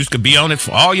 You could be on it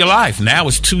for all your life. Now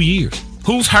it's 2 years.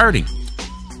 Who's hurting?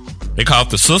 They call it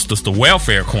the sisters, the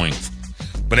welfare queens.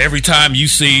 But every time you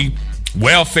see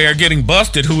welfare getting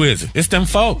busted, who is it? It's them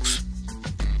folks.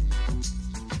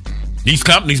 These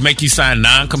companies make you sign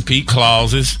non-compete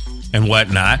clauses and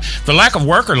whatnot. The lack of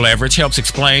worker leverage helps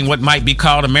explain what might be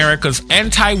called America's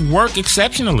anti-work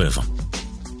exceptionalism.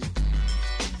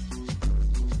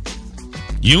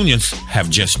 Unions have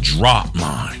just dropped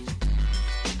mine.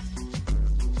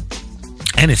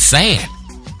 And it's sad.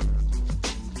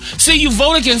 See, you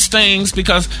vote against things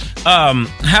because,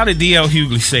 how did D.L.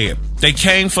 Hughley say it? They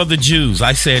came for the Jews.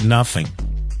 I said nothing.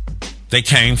 They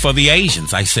came for the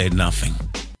Asians. I said nothing.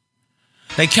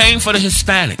 They came for the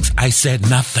Hispanics. I said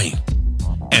nothing.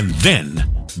 And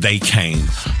then they came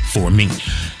for me.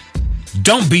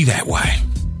 Don't be that way.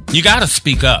 You got to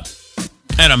speak up.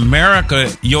 In America,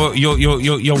 your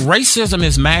racism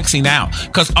is maxing out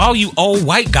because all you old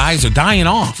white guys are dying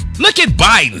off. Look at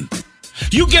Biden.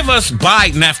 You give us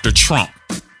Biden after Trump.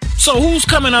 So who's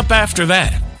coming up after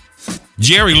that?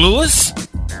 Jerry Lewis?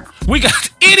 We got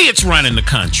idiots running the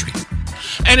country.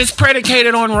 And it's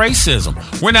predicated on racism.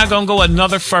 We're not going to go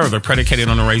another further predicated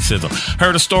on the racism.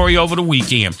 Heard a story over the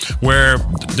weekend where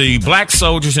the black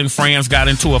soldiers in France got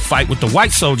into a fight with the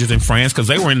white soldiers in France because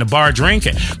they were in the bar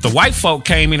drinking. The white folk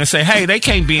came in and said, hey, they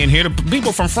can't be in here. The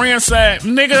people from France said,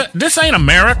 nigga, this ain't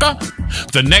America.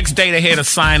 The next day they had a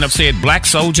sign up said black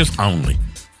soldiers only.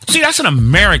 See, that's an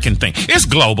American thing. It's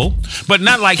global, but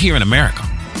not like here in America.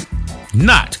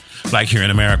 Not like here in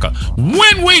America.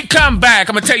 When we come back,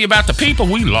 I'm going to tell you about the people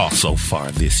we lost so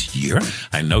far this year.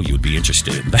 I know you'd be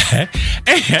interested in that.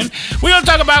 And we're going to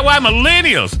talk about why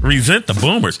millennials resent the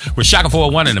boomers with Shaka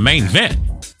 401 in the main event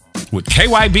with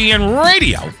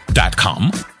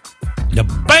KYBNradio.com. The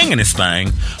bangingest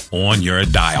thing on your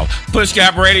dial. Push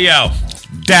Gap Radio,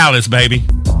 Dallas, baby.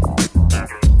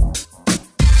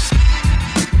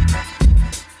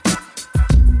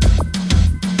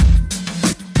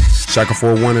 Shaka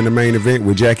 4-1 in the main event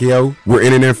with Jackie O. We're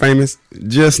internet famous,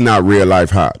 just not real life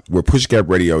hot. We're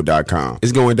pushgapradio.com.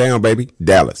 It's going down, baby.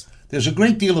 Dallas. There's a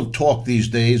great deal of talk these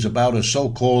days about a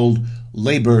so-called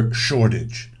labor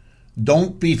shortage.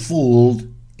 Don't be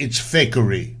fooled, it's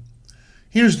fakery.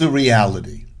 Here's the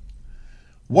reality.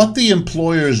 What the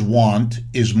employers want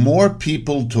is more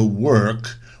people to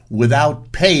work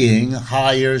without paying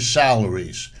higher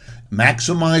salaries,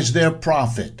 maximize their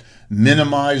profit,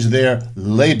 minimize their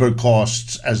labor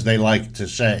costs, as they like to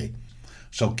say.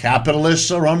 So capitalists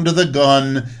are under the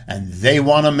gun, and they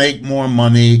want to make more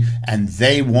money, and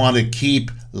they want to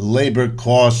keep labor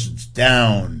costs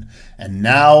down. And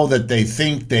now that they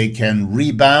think they can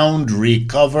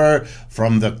recover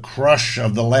from the crush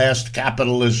of the last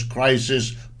capitalist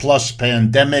crisis plus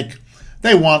pandemic,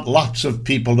 they want lots of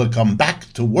people to come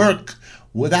back to work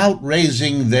without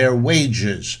raising their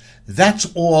wages.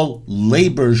 That's all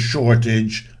labor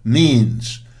shortage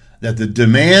means, that the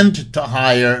demand to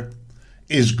hire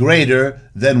is greater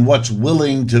than what's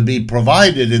willing to be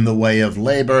provided in the way of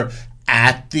labor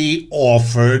at the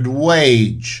offered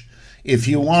wage. If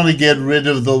you want to get rid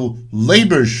of the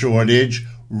labor shortage,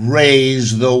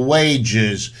 raise the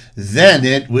wages. Then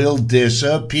it will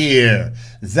disappear.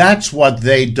 That's what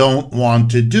they don't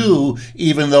want to do,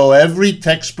 even though every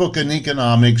textbook in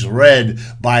economics read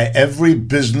by every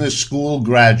business school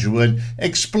graduate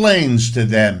explains to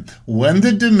them when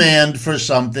the demand for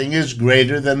something is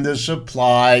greater than the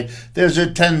supply, there's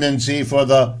a tendency for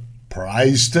the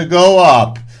price to go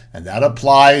up. And that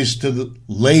applies to the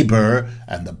labor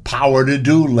and the power to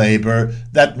do labor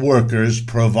that workers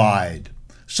provide.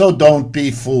 So don't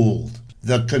be fooled.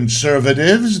 The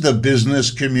conservatives, the business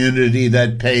community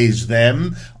that pays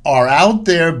them, are out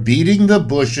there beating the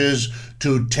bushes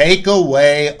to take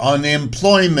away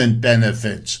unemployment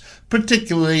benefits,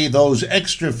 particularly those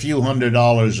extra few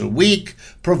 $100s a week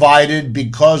provided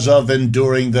because of and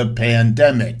during the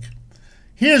pandemic.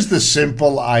 Here's the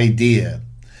simple idea.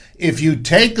 If you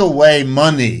take away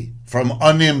money from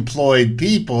unemployed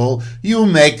people, you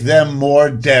make them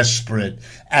more desperate.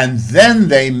 And then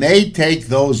they may take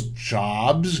those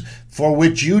jobs for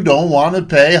which you don't want to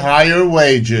pay higher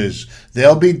wages.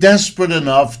 They'll be desperate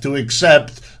enough to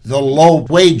accept the low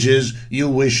wages you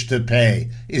wish to pay.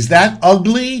 Is that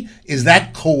ugly? Is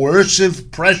that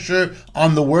coercive pressure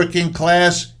on the working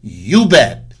class? You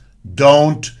bet.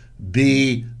 Don't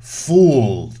be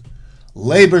fooled.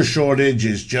 Labor shortage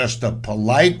is just a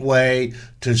polite way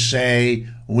to say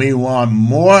we want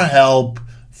more help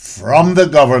from the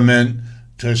government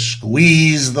to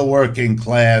squeeze the working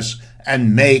class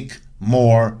and make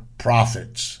more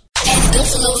profits. And it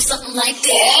goes a little something like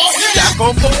this.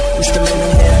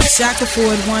 Shaka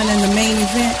Ford 1 in the main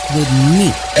event with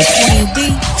me, the Queen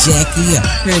D, Jackie O.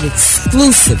 Heard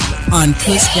exclusively on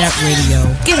Push Gap Radio.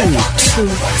 Giving you true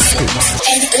scoops.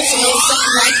 And it goes a little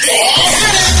something like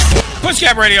this.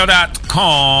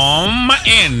 PushGapRadio.com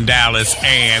in Dallas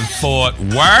and Fort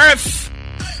Worth.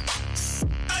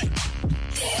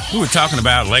 We were talking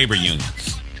about labor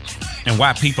unions and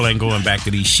why people ain't going back to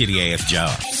these shitty-ass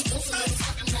jobs.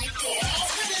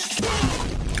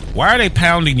 Why are they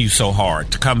pounding you so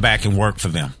hard to come back and work for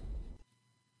them?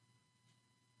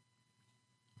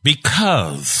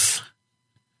 Because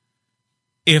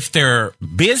if their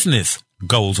business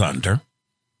goes under,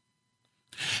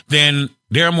 then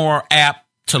they're more apt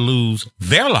to lose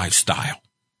their lifestyle,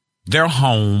 their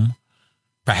home,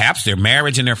 perhaps their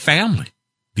marriage and their family,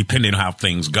 depending on how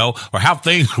things go or how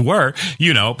things were,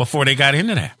 before they got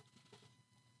into that.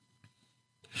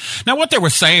 Now, what they were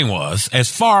saying was, as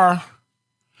far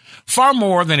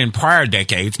more than in prior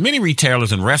decades, many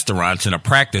retailers and restaurants in a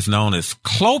practice known as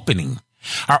clopening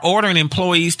are ordering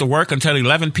employees to work until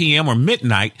 11 p.m. or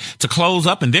midnight to close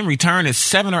up and then return at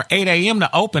 7 or 8 a.m. to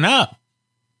open up.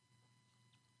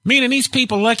 Meaning these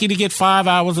people lucky to get 5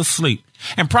 hours of sleep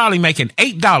and probably making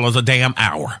 $8 a damn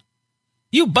hour.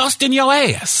 You busting your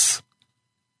ass.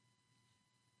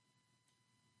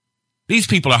 These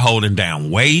people are holding down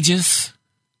wages.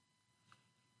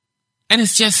 And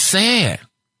it's just sad.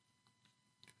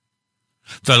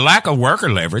 The lack of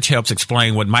worker leverage helps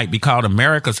explain what might be called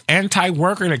America's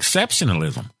anti-worker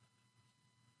exceptionalism.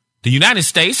 The United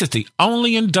States is the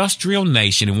only industrial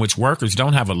nation in which workers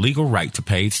don't have a legal right to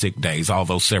paid sick days,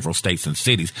 although several states and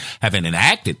cities have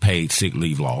enacted paid sick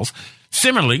leave laws.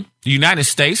 Similarly, the United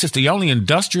States is the only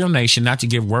industrial nation not to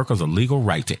give workers a legal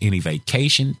right to any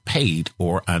vacation, paid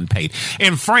or unpaid.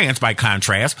 In France, by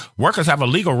contrast, workers have a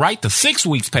legal right to 6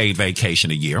 weeks paid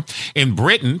vacation a year. In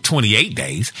Britain, 28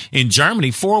 days. In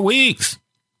Germany, 4 weeks.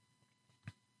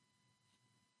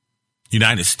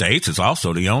 United States is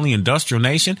also the only industrial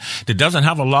nation that doesn't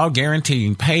have a law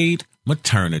guaranteeing paid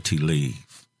maternity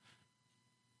leave.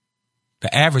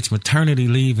 The average maternity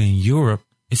leave in Europe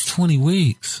is 20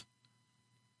 weeks.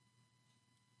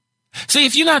 See,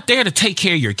 if you're not there to take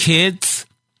care of your kids,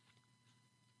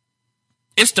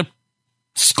 it's the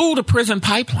school to prison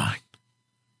pipeline.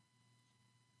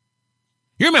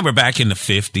 You remember back in the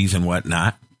 50s and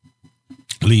whatnot,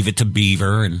 Leave It to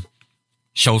Beaver and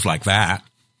shows like that.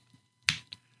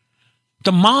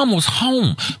 The mom was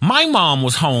home. My mom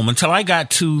was home until I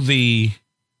got to the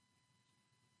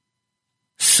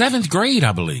 7th grade,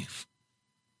 I believe.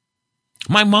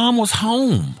 My mom was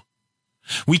home.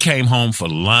 We came home for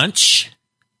lunch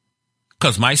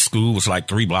because my school was like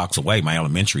 3 blocks away, my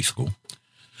elementary school.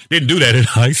 Didn't do that in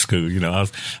high school. You know, I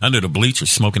was under the bleachers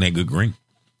smoking that good green.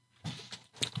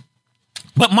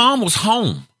 But mom was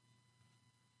home.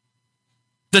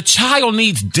 The child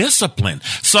needs discipline.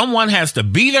 Someone has to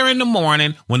be there in the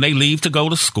morning when they leave to go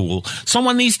to school.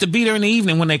 Someone needs to be there in the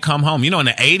evening when they come home. You know, in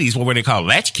the 80s, what were they called?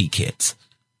 Latchkey kids.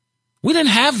 We didn't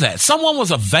have that. Someone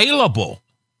was available.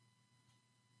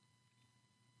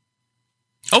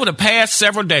 Over the past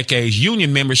several decades,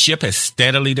 union membership has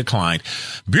steadily declined.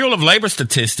 Bureau of Labor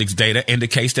Statistics data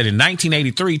indicates that in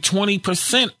 1983,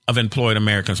 20% of employed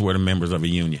Americans were the members of a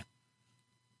union.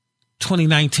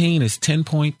 2019 is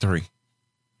 10.3.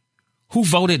 Who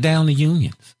voted down the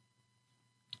unions?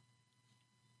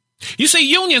 You see,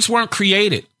 unions weren't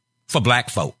created for black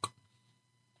folk.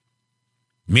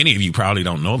 Many of you probably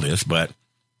don't know this, but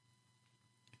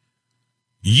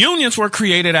unions were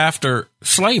created after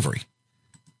slavery,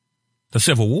 the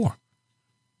Civil War.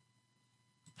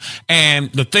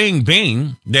 And the thing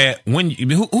being that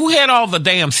who had all the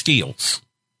damn skills?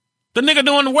 The nigga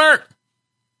doing the work.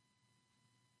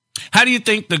 How do you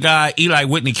think the guy, Eli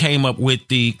Whitney, came up with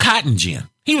the cotton gin?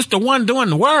 He was the one doing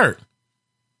the work.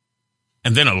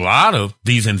 And then a lot of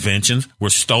these inventions were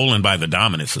stolen by the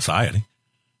dominant society.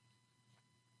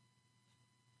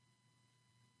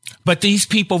 But these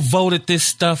people voted this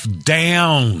stuff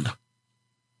down.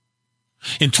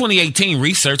 In 2018,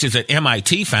 researchers at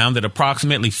MIT found that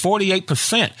approximately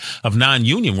 48% of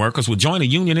non-union workers would join a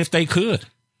union if they could,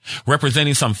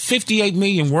 representing some 58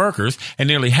 million workers and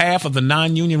nearly half of the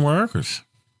non-union workers.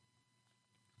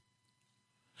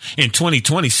 In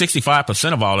 2020,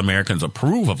 65% of all Americans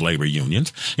approve of labor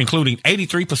unions, including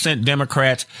 83%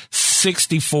 Democrats,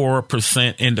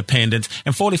 64% independents,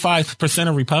 and 45%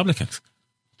 of Republicans.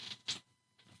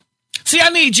 See, I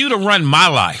need you to run my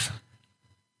life.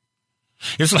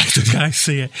 It's like the guy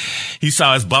said, he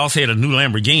saw his boss had a new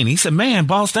Lamborghini. He said, man,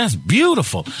 boss, that's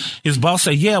beautiful. His boss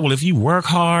said, yeah, well, if you work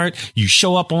hard, you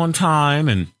show up on time,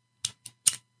 and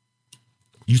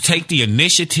you take the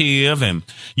initiative, and,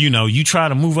 you try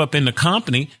to move up in the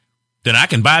company, then I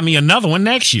can buy me another one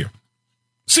next year.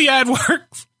 See how it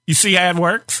works? You see how it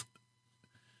works?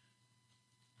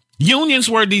 Unions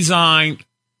were designed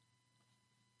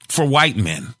for white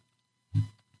men,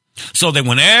 so that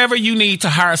whenever you need to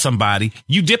hire somebody,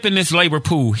 you dip in this labor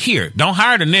pool. Here, don't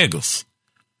hire the niggas.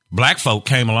 Black folk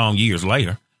came along years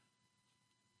later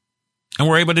and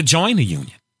were able to join the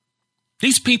union.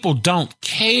 These people don't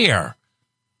care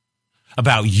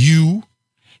about you,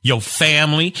 your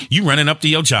family. You running up to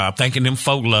your job thinking them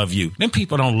folk love you. Them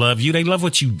people don't love you. They love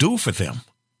what you do for them.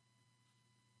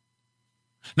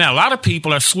 Now, a lot of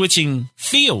people are switching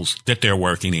fields that they're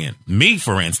working in. Me,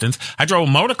 for instance, I drove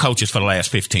motor coaches for the last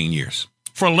 15 years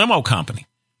for a limo company.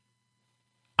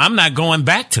 I'm not going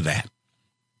back to that.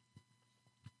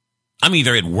 I'm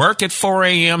either at work at 4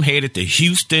 a.m., headed to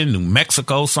Houston, New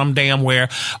Mexico, some damn where,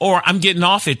 or I'm getting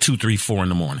off at 2, 3, 4 in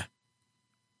the morning.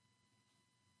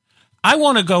 I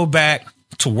want to go back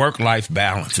to work-life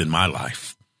balance in my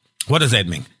life. What does that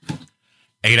mean?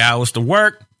 8 hours to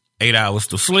work, 8 hours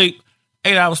to sleep,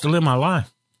 8 hours to live my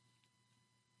life.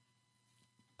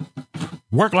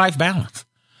 Work-life balance.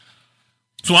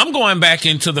 So I'm going back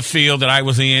into the field that I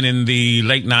was in the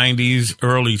late 90s,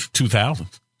 early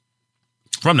 2000s.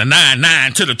 From the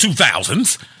 99 to the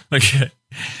 2000s.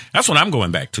 That's what I'm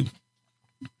going back to.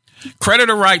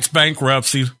 Creditor rights,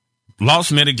 bankruptcy,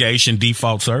 loss mitigation,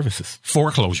 default services,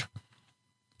 foreclosure.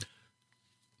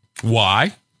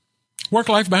 Why?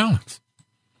 Work-life balance.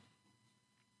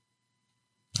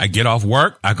 I get off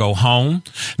work, I go home.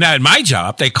 Now, at my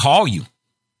job, they call you.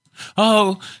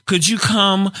 Oh, could you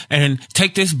come and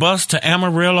take this bus to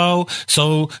Amarillo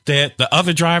so that the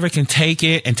other driver can take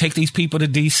it and take these people to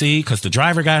DC because the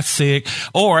driver got sick?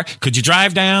 Or could you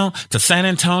drive down to San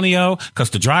Antonio because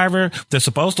the driver that's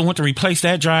supposed to want to replace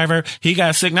that driver, he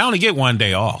got sick? Now I only get one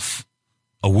day off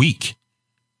a week.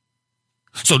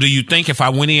 So do you think if I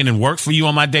went in and worked for you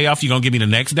on my day off, you're going to give me the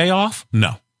next day off?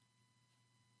 No.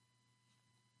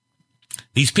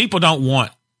 These people don't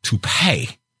want to pay.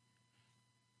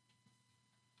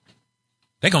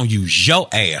 They're going to use your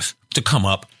ass to come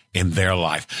up in their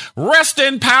life. Rest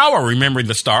in power. Remembering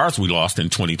the stars we lost in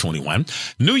 2021.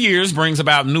 New Year's brings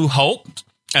about new hope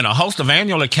and a host of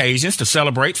annual occasions to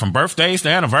celebrate, from birthdays to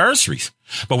anniversaries.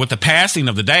 But with the passing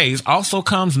of the days also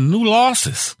comes new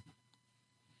losses.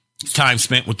 Time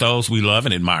spent with those we love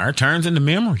and admire turns into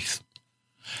memories.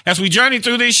 As we journey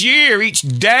through this year, each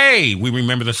day we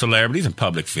remember the celebrities and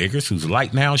public figures whose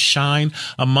light now shine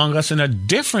among us in a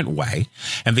different way,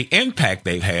 and the impact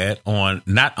they've had on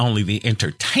not only the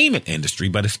entertainment industry,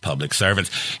 but its public servants.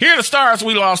 Here are the stars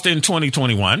we lost in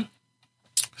 2021.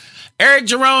 Eric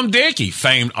Jerome Dickey,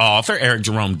 famed author Eric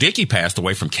Jerome Dickey, passed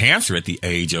away from cancer at the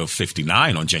age of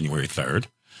 59 on January 3rd.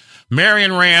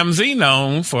 Marion Ramsey,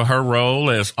 known for her role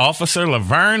as Officer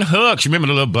Laverne Hooks. You remember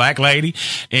the little black lady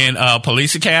in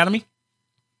Police Academy?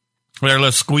 With her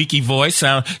little squeaky voice.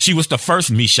 She was the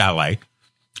first Michelle.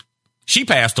 She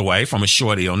passed away from a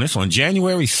short illness on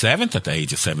January 7th at the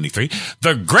age of 73.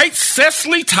 The great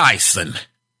Cicely Tyson.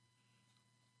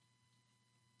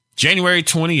 January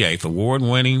 28th,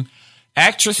 award-winning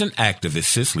actress and activist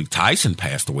Cicely Tyson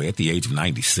passed away at the age of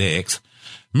 96.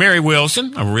 Mary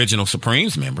Wilson, original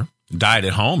Supremes member, died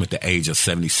at home at the age of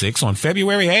 76 on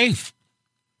February 8th.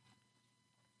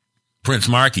 Prince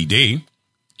Marky D,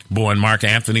 born Mark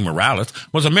Anthony Morales,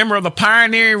 was a member of the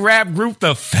pioneering rap group,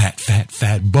 the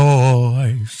Fat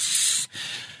Boys.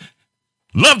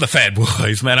 Love the Fat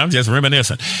Boys, man. I'm just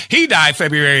reminiscing. He died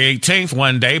February 18th,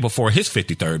 one day before his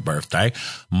 53rd birthday.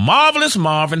 Marvelous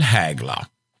Marvin Hagler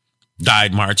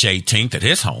died March 18th at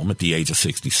his home at the age of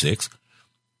 66.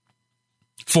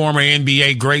 Former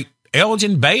NBA great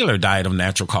Elgin Baylor died of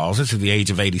natural causes at the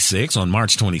age of 86 on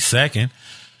March 22nd.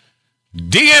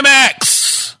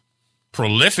 DMX,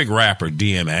 prolific rapper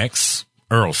DMX,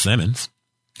 Earl Simmons.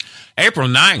 April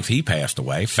 9th, he passed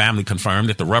away. Family confirmed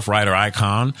that the Rough Rider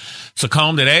icon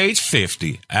succumbed at age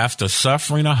 50 after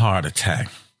suffering a heart attack.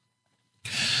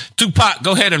 Tupac,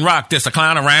 go ahead and rock this. I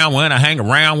clown around when I hang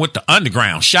around with the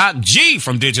underground. Shock G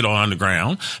from Digital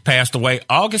Underground passed away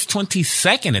August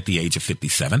 22nd at the age of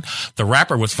 57. The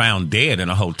rapper was found dead in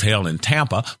a hotel in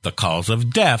Tampa. The cause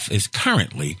of death is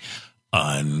currently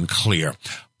unclear.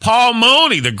 Paul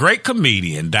Mooney, the great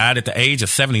comedian, died at the age of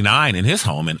 79 in his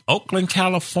home in Oakland,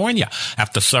 California,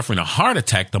 after suffering a heart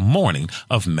attack the morning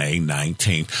of May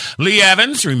 19th. Lee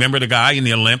Evans, remember the guy in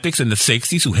the Olympics in the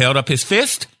 60s who held up his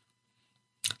fist?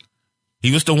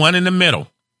 He was the one in the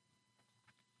middle.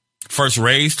 First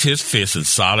raised his fist in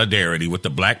solidarity with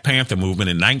the Black Panther movement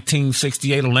in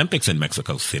 1968 Olympics in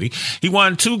Mexico City. He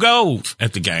won 2 golds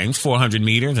at the games, 400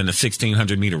 meters and a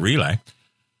 1600 meter relay.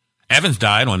 Evans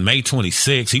died on May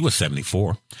 26. He was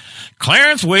 74.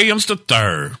 Clarence Williams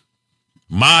III.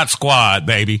 Mod Squad,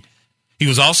 baby. He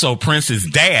was also Prince's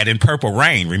dad in Purple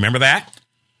Rain. Remember that?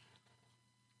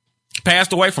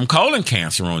 Passed away from colon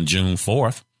cancer on June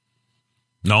 4th.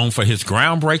 Known for his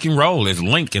groundbreaking role as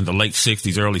Link in the late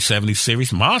 60s, early 70s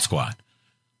series Mod Squad.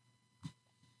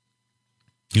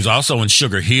 He was also in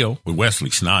Sugar Hill with Wesley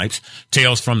Snipes,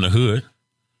 Tales from the Hood.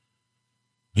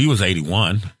 He was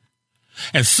 81.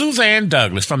 And Suzanne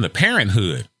Douglas from The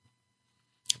Parenthood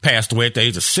passed away at the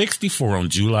age of 64 on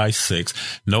July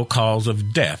 6th. No cause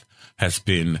of death has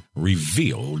been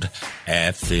revealed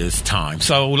at this time.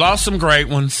 So lost some great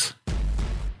ones.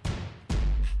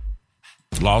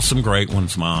 Lost some great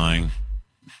ones, mine.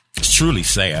 It's truly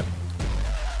sad.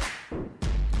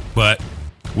 But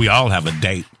we all have a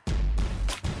date.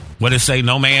 What did it say?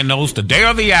 No man knows the day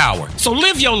or the hour. So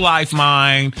live your life,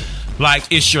 mine, like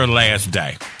it's your last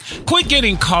day. Quit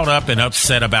getting caught up and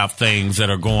upset about things that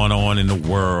are going on in the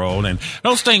world. And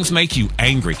those things make you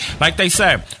angry. Like they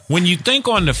said, when you think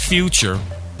on the future,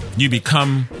 you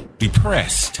become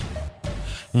depressed.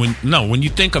 When you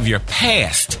think of your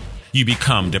past, you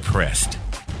become depressed.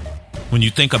 When you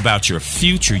think about your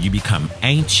future, you become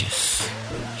anxious.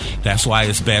 That's why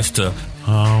it's best to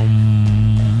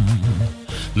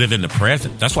live in the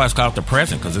present. That's why it's called the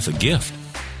present, because it's a gift.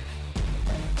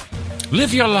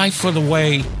 Live your life for the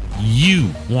way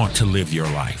you want to live your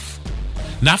life.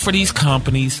 Not for these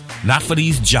companies, not for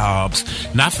these jobs,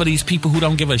 not for these people who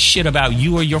don't give a shit about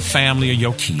you or your family or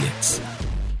your kids.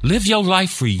 Live your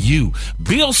life for you.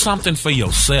 Build something for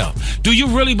yourself. Do you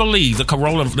really believe the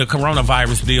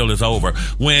coronavirus deal is over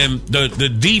when the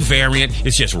D variant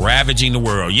is just ravaging the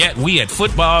world? Yet we at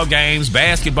football games,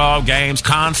 basketball games,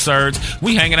 concerts,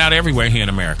 we hanging out everywhere here in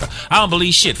America. I don't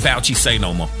believe shit Fauci say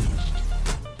no more.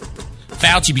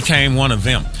 Fauci became one of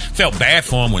them. Felt bad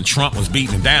for him when Trump was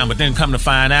beating him down, but then come to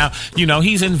find out,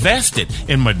 he's invested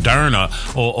in Moderna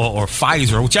or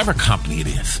Pfizer or whichever company it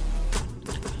is.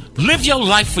 Live your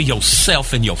life for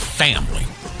yourself and your family.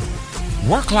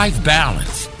 Work-life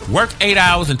balance. Work 8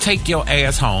 hours and take your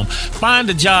ass home. Find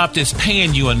a job that's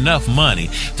paying you enough money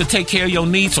to take care of your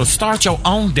needs, or start your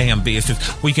own damn business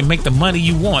where you can make the money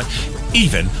you want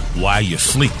even while you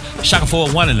sleep. Shaka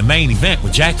 401 in the main event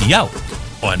with Jackie O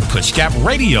on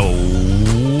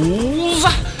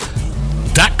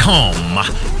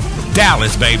PushGapRadios.com.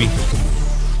 Dallas, baby.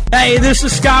 Hey, this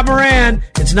is Scott Moran.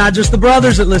 It's not just the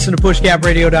brothers that listen to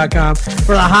PushGapRadio.com.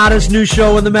 For the hottest new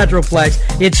show in the Metroplex,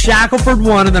 it's Shackleford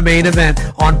 1 in the main event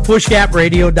on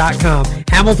PushGapRadio.com.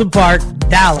 Hamilton Park,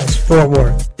 Dallas, Fort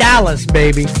Worth. Dallas,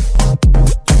 baby.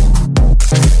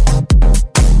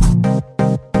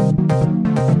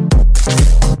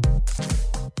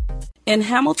 In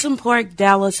Hamilton Park,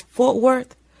 Dallas, Fort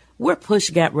Worth, we're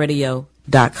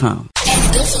PushGapRadio.com. And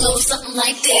it goes a little something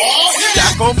like this.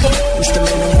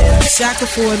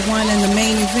 Shackleford 1 in the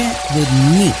main event with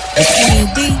me,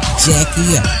 D,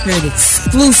 Jackie O. Heard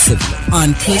exclusively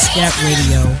on PushGap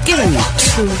Radio. Giving you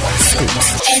true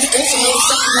scoops. And it goes a little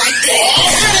something like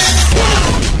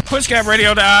this.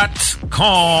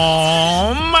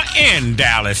 PushGapRadio.com in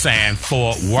Dallas and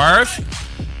Fort Worth.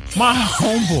 My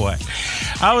homeboy.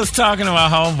 I was talking to my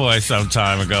homeboy some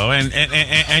time ago,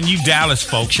 and you Dallas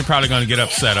folks, you're probably going to get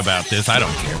upset about this. I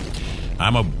don't care.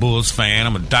 I'm a Bulls fan.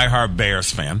 I'm a diehard Bears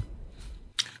fan.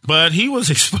 But he was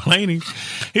explaining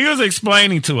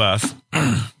to us,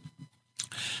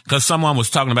 because someone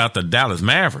was talking about the Dallas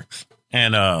Mavericks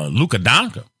and Luka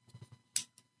Doncic.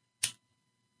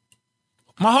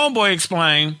 My homeboy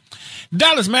explained,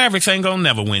 Dallas Mavericks ain't going to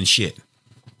never win shit.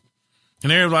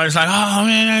 And everybody's like, oh,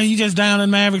 man, you just down in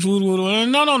Mavericks. No.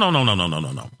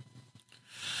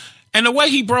 And the way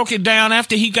he broke it down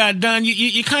after he got done,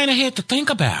 you kind of had to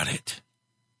think about it.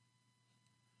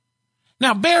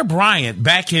 Now, Bear Bryant,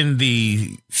 back in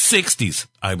the 60s,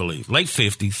 I believe, late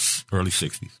 50s, early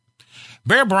 60s,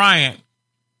 Bear Bryant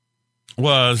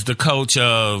was the coach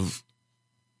of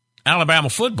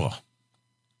Alabama football.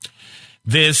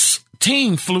 This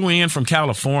team flew in from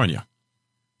California.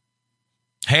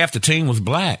 Half the team was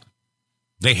black.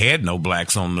 They had no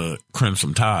blacks on the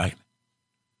Crimson Tide.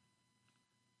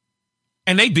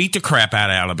 And they beat the crap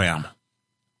out of Alabama.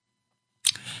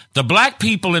 The black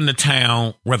people in the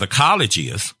town where the college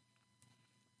is,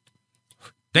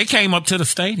 they came up to the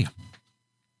stadium.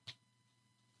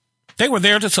 They were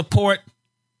there to support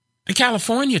the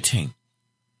California team.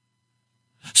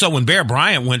 So when Bear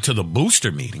Bryant went to the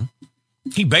booster meeting,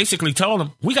 he basically told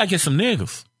them, we got to get some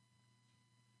niggas.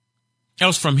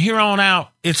 Else from here on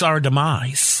out, it's our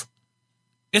demise.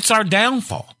 It's our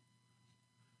downfall.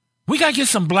 We got to get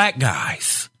some black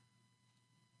guys.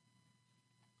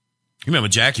 You remember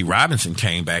Jackie Robinson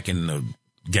came back in the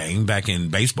game, back in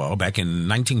baseball, back in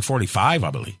 1945,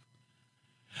 I believe.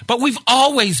 But we've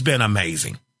always been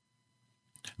amazing.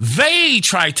 They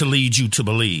try to lead you to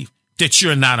believe that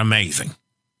you're not amazing.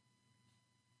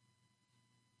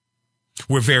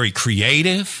 We're very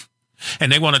creative,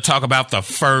 and they want to talk about the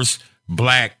first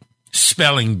black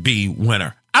spelling bee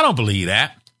winner. I don't believe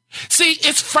that. See,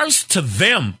 it's first to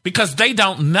them because they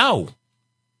don't know.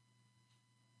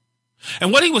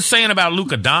 And what he was saying about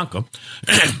Luka Doncic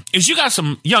is you got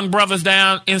some young brothers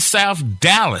down in South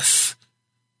Dallas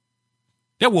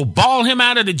that will ball him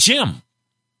out of the gym.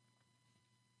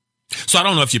 So I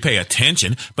don't know if you pay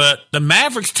attention, but the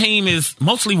Mavericks team is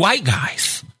mostly white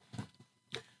guys.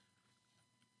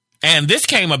 And this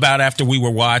came about after we were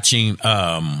watching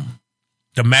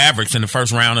the Mavericks in the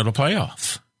first round of the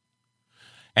playoffs.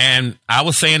 And I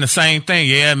was saying the same thing.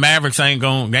 Yeah, Mavericks ain't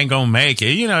gonna make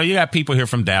it. You know, you got people here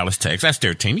from Dallas, Texas. That's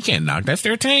their team. You can't knock. That's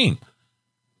their team.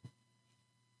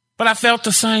 But I felt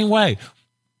the same way.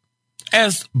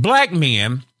 As black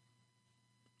men,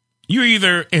 you're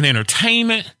either in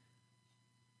entertainment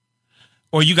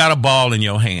or you got a ball in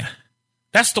your hand.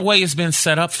 That's the way it's been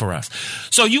set up for us.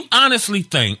 So you honestly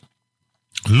think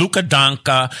Luka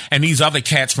Doncic and these other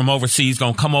cats from overseas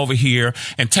gonna come over here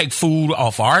and take food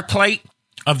off our plate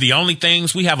of the only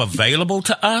things we have available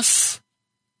to us?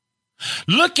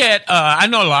 Look at, I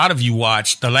know a lot of you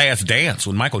watched The Last Dance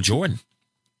with Michael Jordan.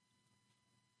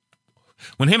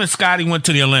 When him and Scotty went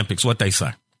to the Olympics, what they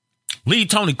say? Leave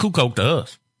Tony Kukoc to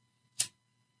us.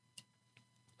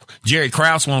 Jerry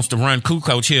Krause wants to run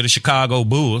Kukoc here, the Chicago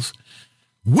Bulls.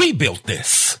 We built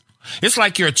this. It's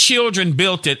like your children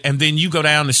built it, and then you go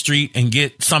down the street and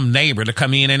get some neighbor to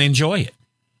come in and enjoy it.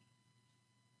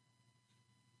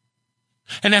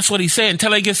 And that's what he said.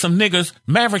 Until they get some niggas,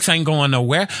 Mavericks ain't going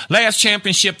nowhere. Last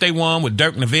championship they won with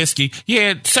Dirk Nowitzki, you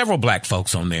had several black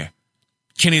folks on there.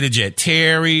 Kenny the Jet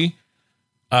Terry,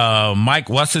 Mike,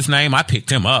 what's his name? I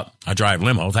picked him up. I drive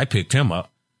limos. I picked him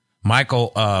up.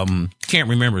 Michael, can't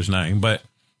remember his name, but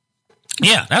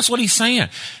yeah, that's what he's saying.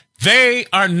 They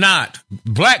are not,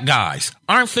 black guys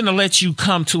aren't finna let you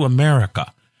come to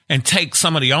America and take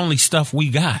some of the only stuff we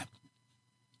got.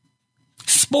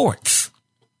 Sports.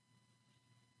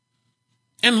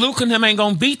 And Luke and them ain't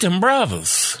gonna beat them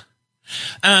brothers.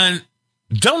 And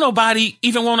don't nobody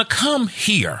even want to come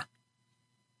here.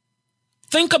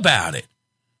 Think about it.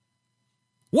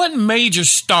 What major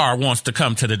star wants to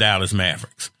come to the Dallas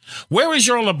Mavericks? Where is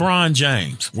your LeBron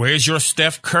James? Where is your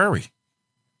Steph Curry?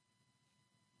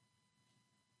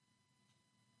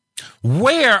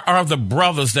 Where are the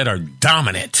brothers that are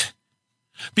dominant?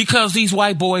 Because these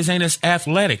white boys ain't as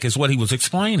athletic, is what he was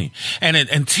explaining. And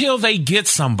until they get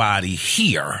somebody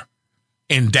here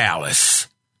in Dallas,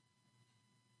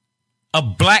 a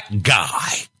black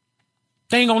guy,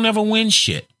 they ain't gonna never win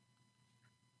shit.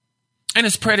 And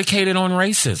it's predicated on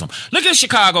racism. Look at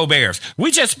Chicago Bears.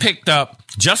 We just picked up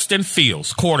Justin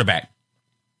Fields, quarterback.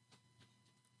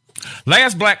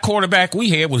 Last black quarterback we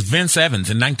had was Vince Evans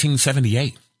in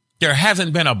 1978. There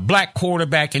hasn't been a black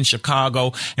quarterback in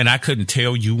Chicago, and I couldn't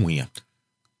tell you when.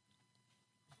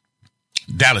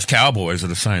 Dallas Cowboys are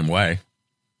the same way.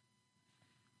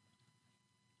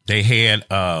 They had,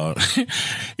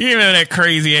 you know that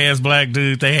crazy ass black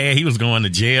dude they had? He was going to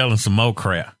jail and some more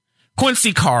crap.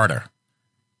 Quincy Carter.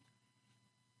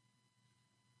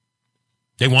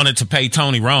 They wanted to pay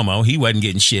Tony Romo. He wasn't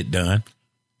getting shit done.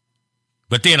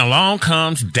 But then along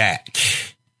comes Dak.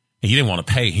 And you didn't want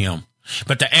to pay him.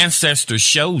 But the ancestors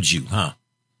showed you, huh?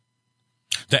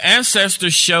 The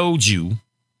ancestors showed you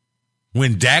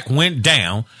when Dak went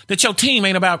down that your team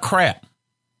ain't about crap.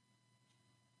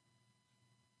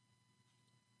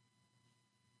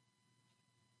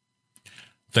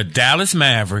 The Dallas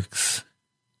Mavericks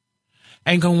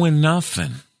ain't gonna win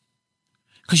nothing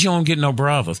because you don't get no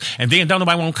brothers. And then don't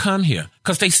nobody want to come here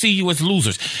because they see you as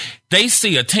losers. They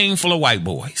see a team full of white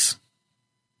boys.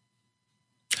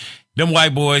 Them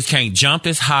white boys can't jump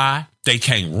as high. They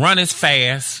can't run as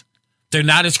fast. They're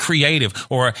not as creative,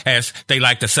 or as they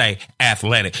like to say,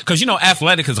 athletic. Because, you know,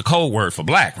 athletic is a code word for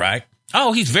black, right?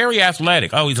 Oh, he's very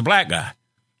athletic. Oh, he's a black guy.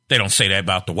 They don't say that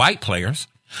about the white players.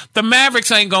 The Mavericks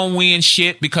ain't going to win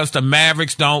shit because the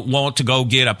Mavericks don't want to go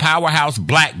get a powerhouse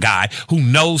black guy who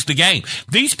knows the game.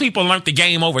 These people learned the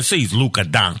game overseas. Luka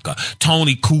Doncic,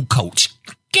 Tony Kukoc.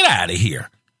 Get out of here.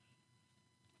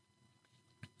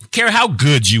 Care how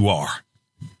good you are.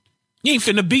 You ain't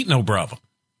finna beat no brother.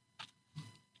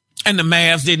 And the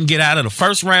Mavs didn't get out of the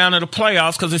first round of the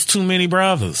playoffs because there's too many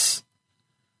brothers.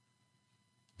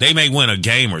 They may win a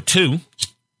game or two,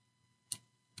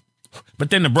 but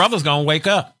then the brothers gonna wake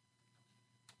up.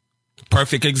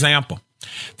 Perfect example.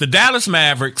 The Dallas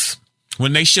Mavericks,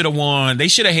 when they should have won, they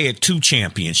should have had 2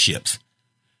 championships.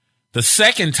 The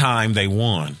second time they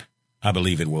won, I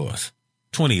believe it was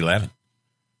 2011.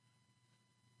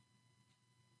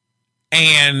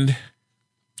 And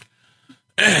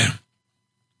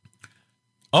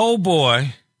oh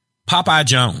boy, Popeye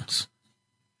Jones,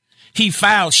 he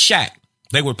fouled Shaq.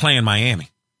 They were playing Miami.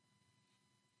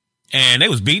 And they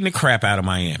was beating the crap out of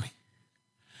Miami.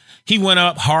 He went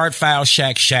up, hard foul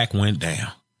Shaq. Shaq went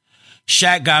down.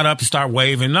 Shaq got up and started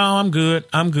waving. No, I'm good.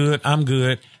 I'm good. I'm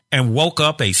good. And woke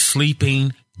up a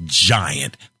sleeping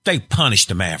giant. They punished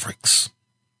the Mavericks.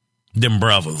 Them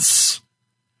brothers.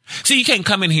 See, you can't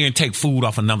come in here and take food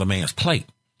off another man's plate.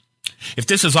 If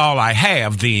this is all I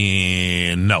have,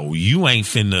 then no, you ain't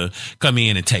finna come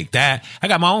in and take that. I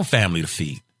got my own family to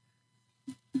feed.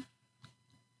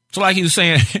 So like he was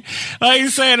saying,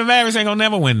 the Mavericks ain't gonna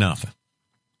never win nothing.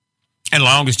 And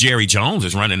long as Jerry Jones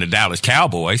is running the Dallas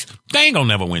Cowboys, they ain't gonna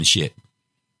never win shit.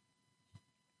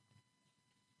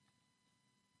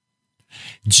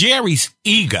 Jerry's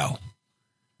ego.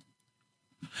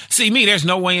 See, me, there's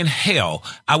no way in hell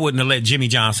I wouldn't have let Jimmy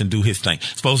Johnson do his thing.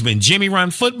 It's supposed to be Jimmy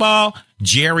run football,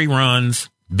 Jerry runs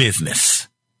business.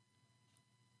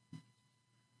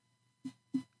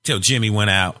 Till Jimmy went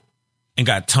out and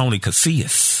got Tony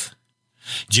Casillas.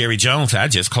 Jerry Jones said, I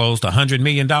just closed a $100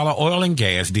 million oil and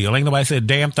gas deal. Ain't nobody said a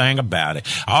damn thing about it.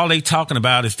 All they talking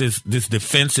about is this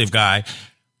defensive guy,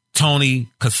 Tony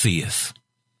Casillas.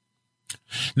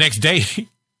 Next day,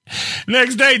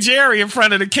 Next day, Jerry in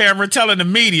front of the camera telling the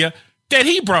media that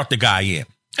he brought the guy in.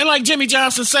 And like Jimmy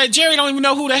Johnson said, Jerry don't even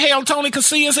know who the hell Tony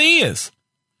Casillas is.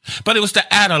 But it was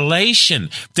the adulation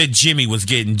that Jimmy was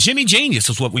getting. Jimmy Genius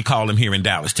is what we call him here in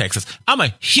Dallas, Texas. I'm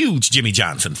a huge Jimmy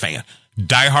Johnson fan,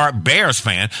 diehard Bears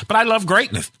fan, but I love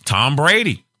greatness. Tom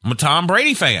Brady. I'm a Tom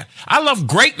Brady fan. I love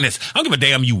greatness. I don't give a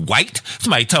damn you white.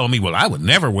 Somebody told me, well, I would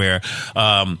never wear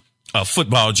a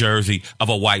football jersey of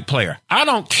a white player. I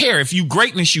don't care. If you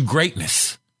greatness, you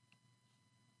greatness.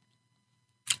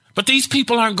 But these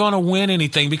people aren't going to win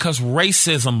anything because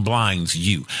racism blinds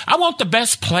you. I want the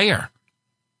best player.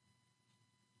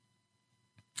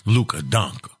 Luka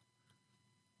Dunk.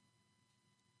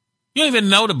 You don't even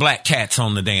know the black cats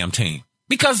on the damn team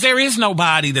because there is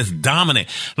nobody that's dominant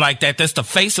like that. That's the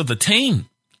face of the team.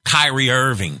 Kyrie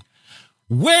Irving.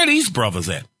 Where are these brothers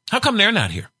at? How come they're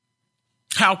not here?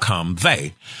 How come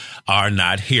they are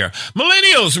not here?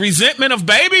 Millennials, resentment of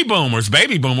baby boomers.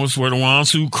 Baby boomers were the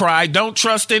ones who cried, don't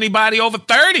trust anybody over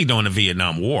 30 during the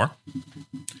Vietnam War.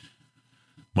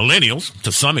 Millennials,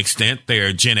 to some extent,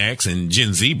 they're Gen X and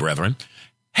Gen Z brethren,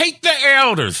 hate the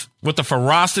elders with a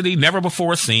ferocity never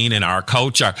before seen in our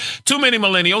culture. Too many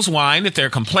millennials whine that their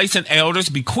complacent elders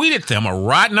bequeathed them a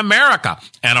rotten America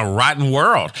and a rotten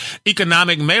world.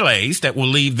 Economic melees that will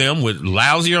leave them with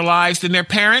lousier lives than their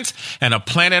parents and a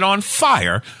planet on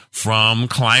fire from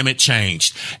climate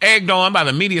change. Egged on by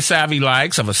the media-savvy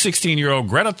likes of a 16-year-old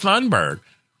Greta Thunberg.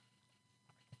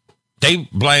 They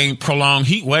blame prolonged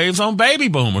heat waves on baby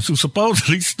boomers who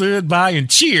supposedly stood by and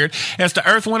cheered as the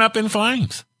earth went up in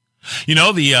flames. You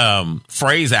know, the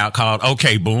phrase out called,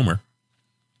 okay, boomer.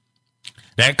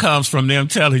 That comes from them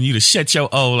telling you to shut your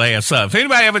old ass up. If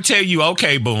anybody ever tell you,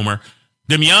 okay, boomer,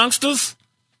 them youngsters,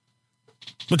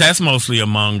 but that's mostly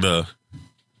among the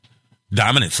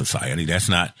dominant society. That's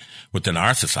not within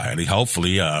our society.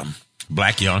 Hopefully,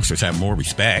 black youngsters have more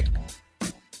respect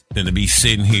than to be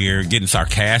sitting here getting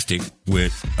sarcastic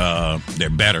with their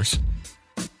betters.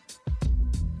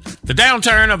 The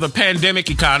downturn of the pandemic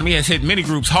economy has hit many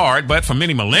groups hard, but for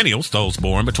many millennials, those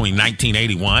born between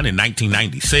 1981 and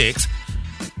 1996,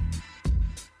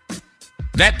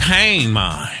 that pain,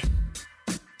 man.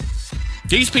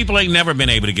 These people ain't never been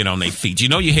able to get on their feet. You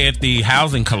know, you had the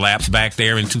housing collapse back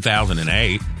there in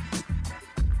 2008.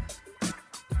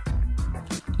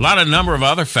 A lot of number of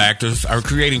other factors are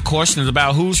creating questions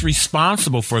about who's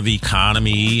responsible for the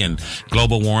economy and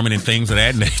global warming and things of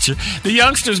that nature. The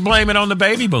youngsters blame it on the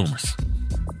baby boomers.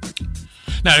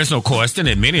 Now, there's no question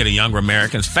that many of the younger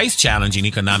Americans face challenging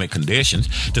economic conditions.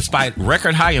 Despite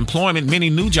record high employment,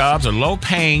 many new jobs are low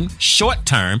paying, short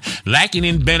term, lacking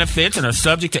in benefits, and are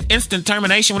subject to instant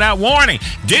termination without warning.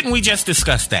 Didn't we just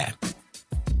discuss that?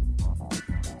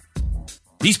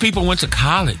 These people went to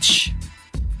college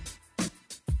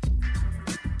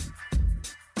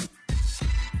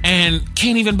and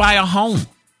can't even buy a home.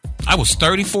 I was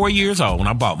 34 years old when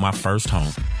I bought my first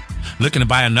home. Looking to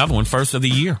buy another one first of the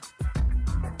year.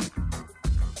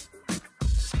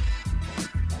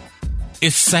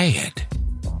 It's sad.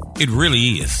 It really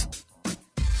is.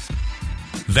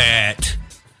 That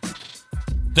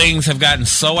things have gotten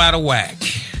so out of whack.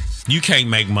 You can't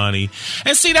make money.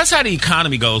 And see, that's how the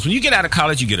economy goes. When you get out of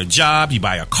college, you get a job, you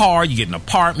buy a car, you get an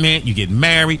apartment, you get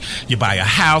married, you buy a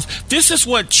house. This is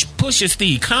what pushes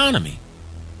the economy.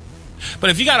 But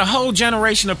if you got a whole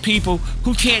generation of people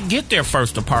who can't get their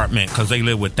first apartment because they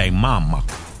live with their mama,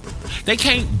 they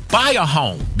can't buy a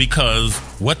home because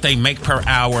what they make per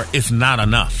hour is not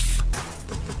enough.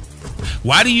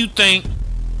 Why do you think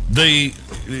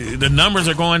the numbers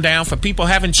are going down for people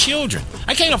having children?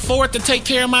 I can't afford to take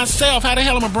care of myself. How the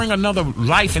hell am I going to bring another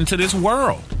life into this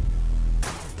world?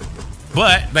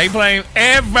 But they blame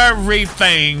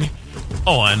everything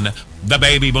on the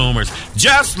baby boomers.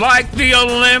 Just like the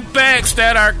Olympics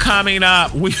that are coming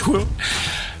up. We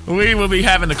will be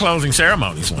having the closing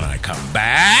ceremonies when I come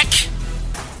back.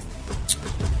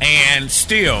 And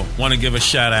still want to give a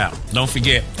shout out. Don't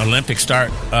forget, Olympics start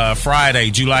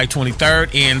Friday, July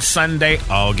 23rd, and Sunday,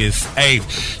 August 8th.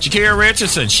 Shakira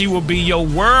Richardson, she will be your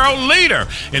world leader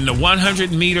in the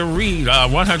 100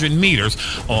 meters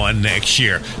on next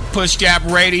year. Push Gap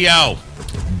Radio,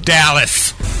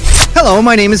 Dallas. Hello,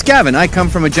 my name is Gavin. I come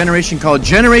from a generation called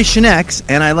Generation X,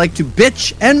 and I like to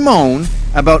bitch and moan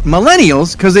about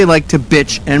millennials because they like to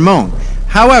bitch and moan.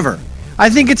 However, I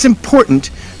think it's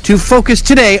important to focus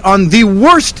today on the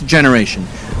worst generation,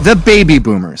 the baby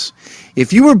boomers.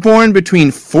 If you were born between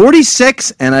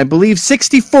 46 and I believe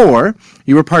 64,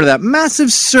 you were part of that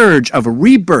massive surge of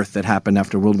rebirth that happened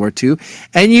after World War II,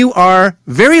 and you are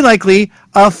very likely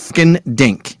a fucking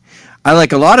dink. I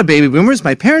like a lot of baby boomers.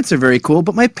 My parents are very cool,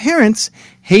 but my parents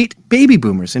hate baby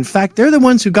boomers. In fact, they're the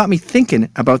ones who got me thinking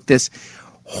about this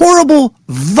horrible,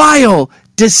 vile,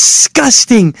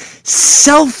 disgusting,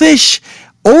 selfish,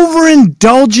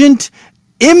 overindulgent,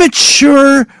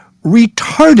 immature,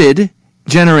 retarded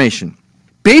generation.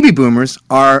 Baby boomers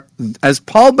are, as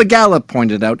Paul Begala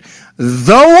pointed out,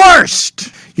 the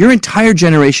worst. Your entire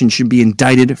generation should be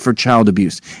indicted for child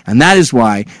abuse. And that is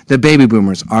why the baby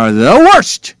boomers are the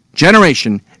worst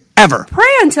generation ever. Pray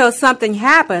until something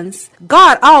happens.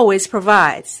 God always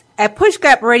provides. At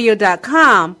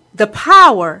pushgapradio.com, the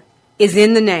power is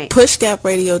in the name.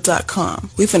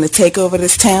 Pushgapradio.com. We finna take over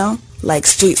this town like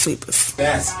street sweepers.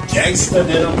 That's gangsta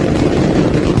them.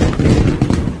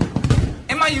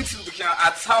 In my YouTube account,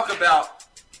 I talk about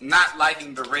not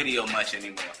liking the radio much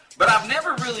anymore. But I've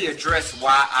never really addressed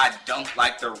why I don't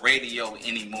like the radio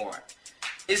anymore.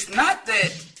 It's not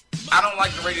that I don't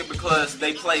like the radio because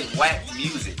they play whack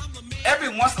music. Every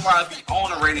once in a while, if you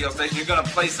own a radio station, you're going to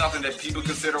play something that people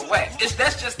consider whack.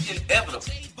 That's just inevitable.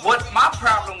 What my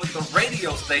problem with the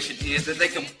radio station is that they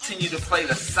continue to play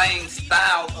the same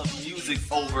style of music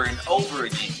over and over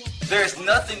again. There's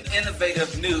nothing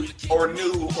innovative, new or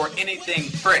anything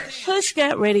fresh.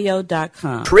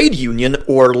 Pushgapradio.com. Trade union,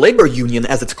 or labor union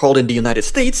as it's called in the United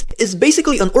States, is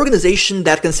basically an organization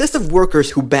that consists of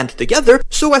workers who band together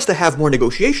so as to have more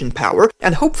negotiation power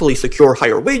and hopefully secure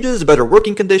higher wages, better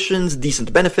working conditions,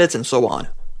 decent benefits, and so on.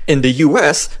 In the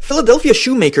US, Philadelphia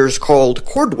shoemakers called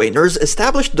cordwainers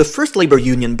established the first labor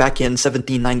union back in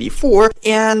 1794,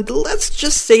 and let's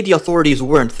just say the authorities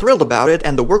weren't thrilled about it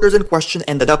and the workers in question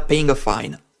ended up paying a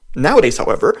fine. Nowadays,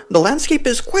 however, the landscape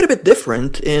is quite a bit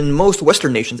different, in most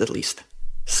Western nations at least.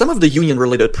 Some of the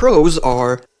union-related pros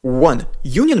are: 1.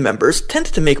 Union members tend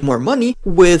to make more money,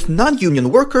 with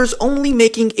non-union workers only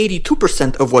making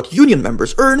 82% of what union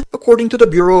members earn, according to the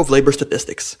Bureau of Labor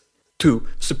Statistics. 2.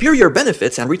 Superior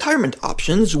benefits and retirement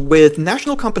options, with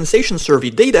National Compensation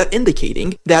Survey data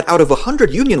indicating that out of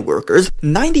 100 union workers,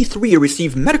 93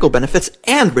 receive medical benefits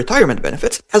and retirement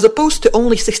benefits, as opposed to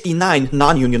only 69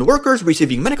 non-union workers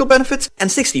receiving medical benefits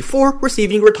and 64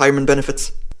 receiving retirement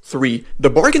benefits. 3. The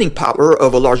bargaining power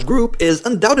of a large group is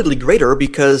undoubtedly greater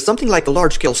because something like a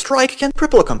large-scale strike can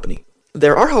cripple a company.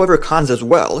 There are, however, cons as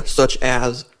well, such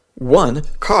as: 1.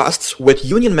 Costs, with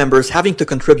union members having to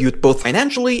contribute both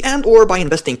financially and or by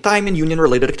investing time in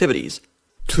union-related activities.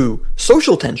 2.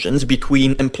 Social tensions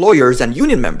between employers and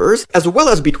union members, as well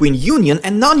as between union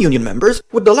and non-union members,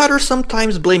 with the latter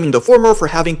sometimes blaming the former for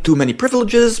having too many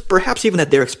privileges, perhaps even at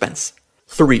their expense.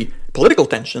 3. Political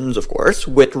tensions, of course,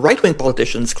 with right-wing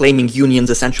politicians claiming unions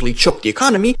essentially choke the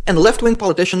economy, and left-wing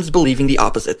politicians believing the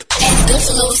opposite. And goes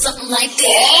a little something like this.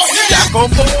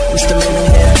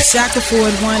 Shaka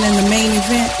Ford won in the main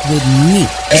event with me,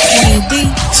 the Queen D,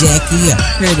 Jackie up.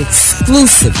 Heard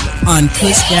exclusively on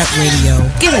Push Gap Radio.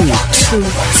 Giving you true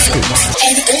scoops.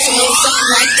 And it goes a little something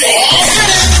like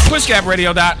this.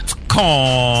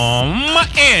 PushGapRadio.com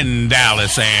in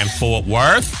Dallas and Fort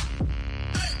Worth.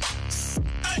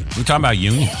 We're talking about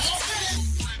unions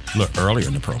a little earlier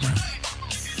in the program.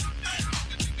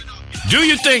 Do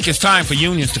you think it's time for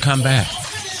unions to come back?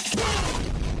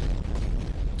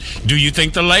 Do you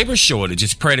think the labor shortage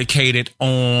is predicated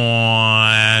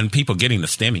on people getting the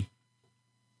stimmy?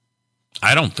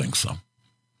 I don't think so.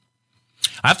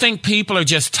 I think people are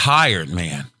just tired,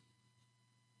 man.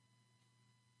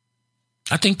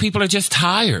 I think people are just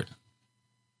tired.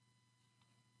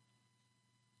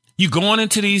 You going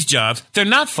into these jobs, they're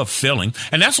not fulfilling.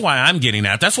 And that's why I'm getting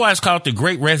out. That's why it's called the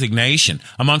Great Resignation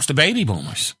amongst the baby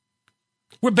boomers.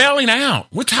 We're bailing out.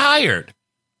 We're tired.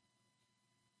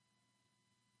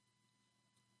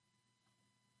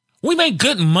 We make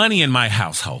good money in my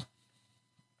household.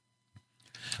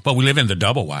 But we live in the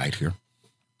double wide here.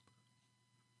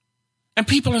 And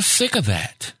people are sick of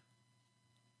that.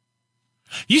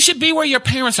 You should be where your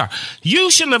parents are. You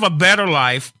should live a better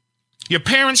life. Your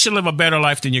parents should live a better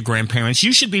life than your grandparents.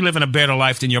 You should be living a better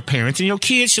life than your parents. And your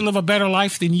kids should live a better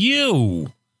life than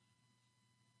you.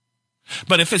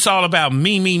 But if it's all about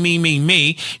me,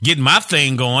 getting my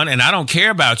thing going, and I don't care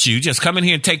about you, just come in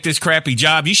here and take this crappy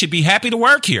job, you should be happy to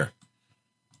work here.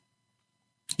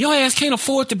 Your ass can't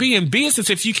afford to be in business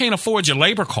if you can't afford your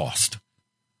labor cost.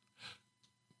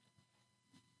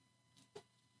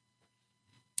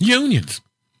 Unions.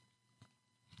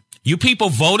 You people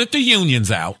voted the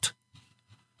unions out.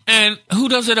 And who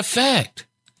does it affect?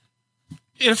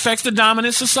 It affects the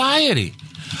dominant society.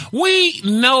 We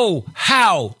know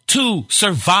how to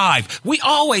survive. We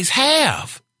always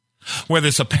have. Whether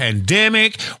it's a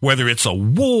pandemic, whether it's a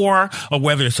war, or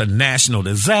whether it's a national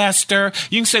disaster,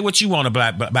 you can say what you want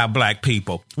about black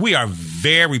people. We are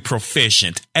very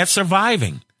proficient at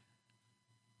surviving.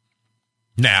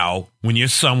 Now, when you're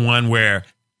someone where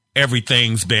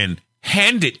everything's been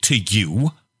handed to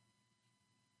you,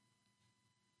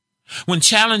 when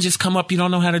challenges come up, you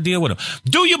don't know how to deal with them.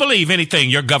 Do you believe anything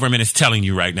your government is telling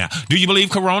you right now? Do you believe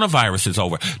coronavirus is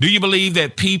over? Do you believe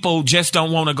that people just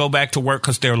don't want to go back to work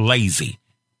because they're lazy?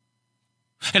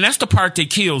 And that's the part that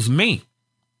kills me.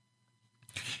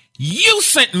 You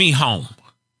sent me home.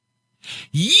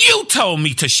 You told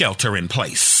me to shelter in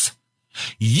place.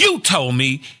 You told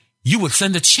me you would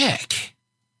send a check.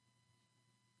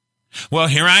 Well,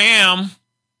 here I am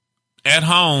at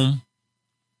home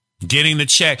getting the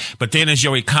check. But then as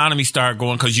your economy started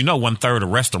going, because you know 1/3 of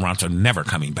restaurants are never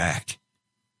coming back.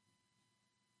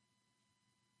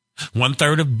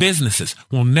 1/3 of businesses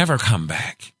will never come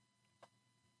back.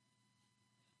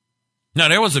 Now,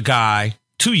 there was a guy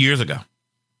 2 years ago,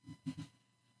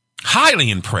 highly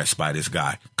impressed by this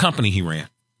guy, company he ran.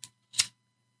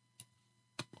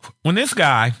 When this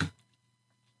guy's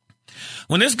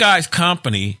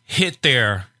company hit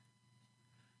their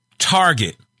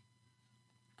target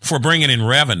for bringing in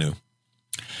revenue,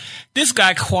 this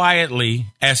guy quietly,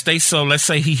 let's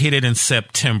say he hit it in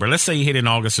September. Let's say he hit it in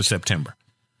August or September.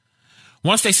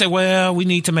 Once they say, well, we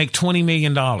need to make $20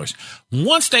 million.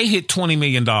 Once they hit $20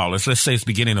 million, let's say it's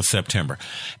beginning of September,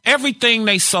 everything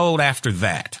they sold after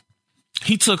that,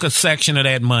 he took a section of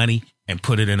that money and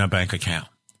put it in a bank account.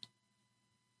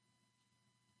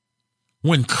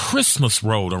 When Christmas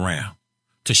rolled around,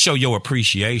 to show your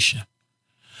appreciation,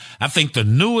 I think the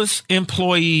newest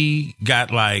employee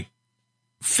got like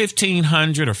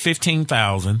 $1,500 or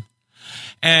 $15,000.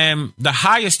 And the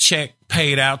highest check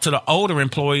paid out to the older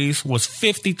employees was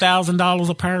 $50,000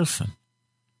 a person.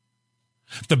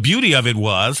 The beauty of it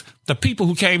was the people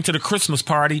who came to the Christmas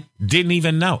party didn't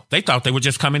even know. They thought they were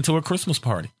just coming to a Christmas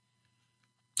party.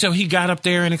 So he got up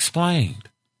there and explained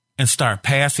and started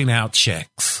passing out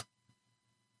checks.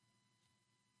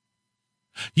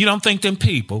 You don't think them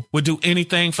people would do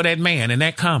anything for that man in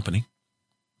that company?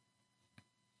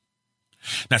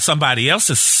 Now, somebody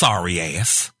else's sorry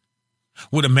ass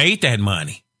would have made that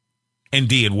money and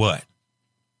did what?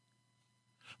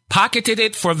 Pocketed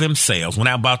it for themselves. Went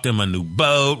out and bought them a new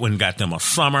boat, went and got them a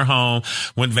summer home,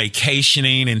 went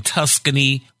vacationing in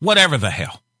Tuscany, whatever the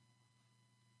hell.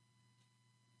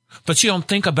 But you don't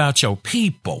think about your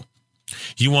people.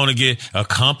 You want to get a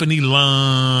company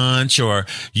lunch or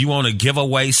you want to give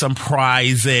away some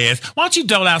prizes. Why don't you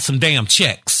dole out some damn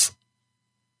checks?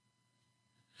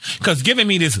 Because giving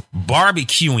me this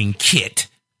barbecuing kit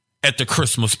at the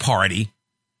Christmas party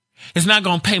is not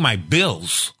going to pay my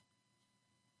bills.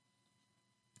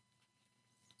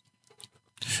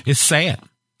 It's sad.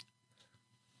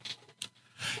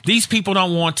 These people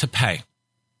don't want to pay.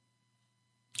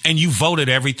 And you voted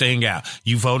everything out.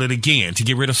 You voted again to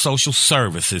get rid of social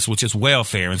services, which is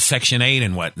welfare and Section 8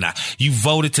 and whatnot. You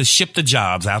voted to ship the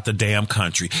jobs out the damn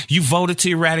country. You voted to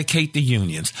eradicate the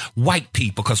unions. White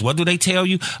people, because what do they tell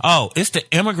you? Oh, it's the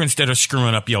immigrants that are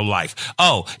screwing up your life.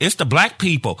 Oh, it's the black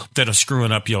people that are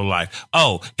screwing up your life.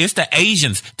 Oh, it's the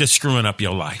Asians that's screwing up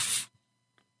your life.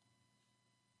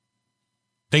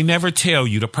 They never tell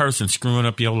you the person screwing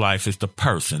up your life is the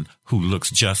person who looks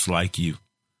just like you.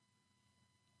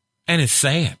 And it's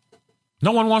sad.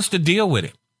 No one wants to deal with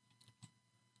it.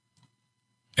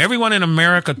 Everyone in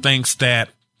America thinks that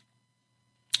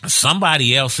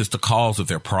somebody else is the cause of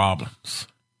their problems.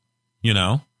 You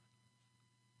know?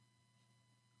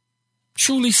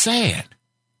 Truly sad.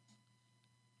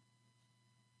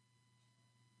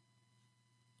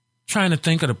 Trying to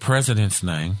think of the president's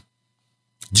name.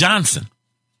 Johnson.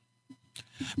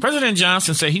 President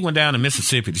Johnson said he went down to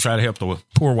Mississippi to try to help the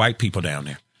poor white people down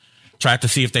there. Tried to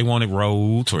see if they wanted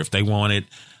roads or if they wanted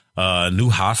new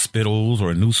hospitals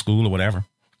or a new school or whatever.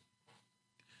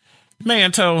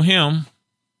 Man told him,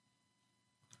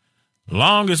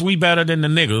 long as we better than the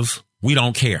niggas, we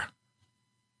don't care.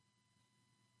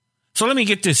 So let me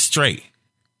get this straight.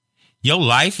 Your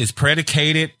life is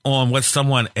predicated on what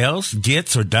someone else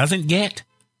gets or doesn't get.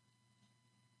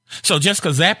 So just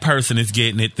because that person is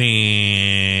getting it,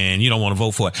 then you don't want to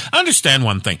vote for it. Understand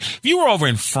one thing. If you were over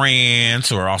in France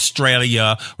or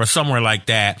Australia or somewhere like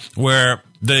that, where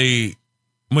the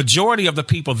majority of the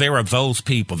people there are those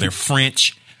people, they're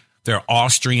French, they're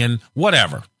Austrian,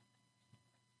 whatever.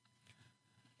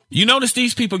 You notice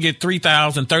these people get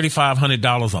 $3,000,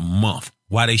 $3,500 a month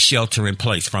while they shelter in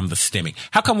place from the stemming.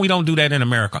 How come we don't do that in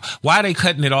America? Why are they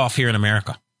cutting it off here in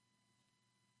America?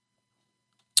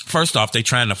 First off, they're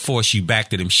trying to force you back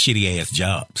to them shitty ass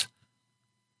jobs.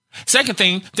 Second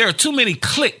thing, there are too many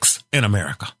cliques in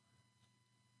America.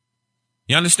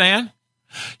 You understand?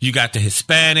 You got the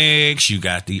Hispanics, you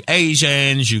got the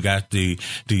Asians, you got the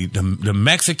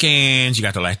Mexicans, you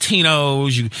got the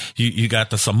Latinos, you got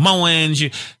the Samoans.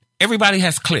 Everybody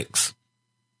has cliques.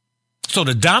 So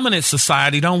the dominant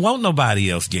society don't want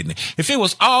nobody else getting it. If it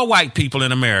was all white people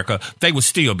in America, they would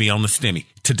still be on the stimmy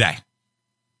today.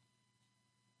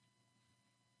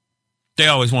 They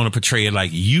always want to portray it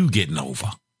like you getting over.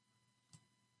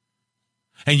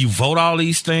 And you vote all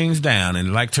these things down.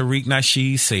 And like Tariq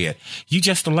Nasheed said, you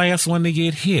just the last one to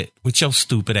get hit with your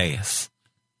stupid ass.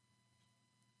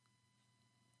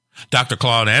 Dr.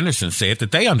 Claude Anderson said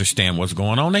that they understand what's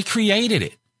going on. They created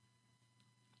it.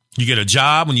 You get a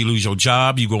job. When you lose your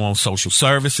job, you go on social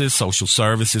services. Social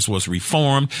services was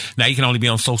reformed. Now you can only be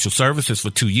on social services for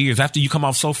 2 years. After you come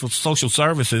off social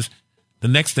services, the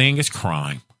next thing is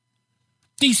crime.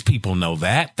 These people know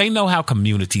that. They know how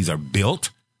communities are built.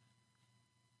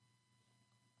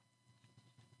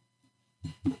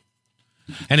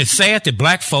 And it's sad that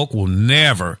black folk will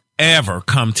never, ever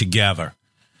come together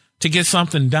to get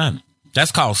something done.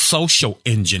 That's called social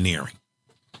engineering.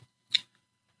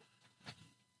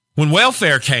 When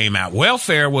welfare came out,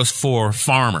 welfare was for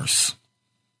farmers.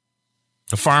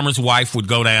 The farmer's wife would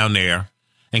go down there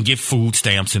and get food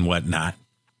stamps and whatnot.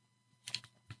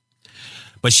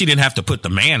 But she didn't have to put the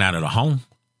man out of the home.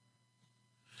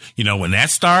 You know, when that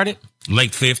started,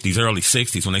 late 50s, early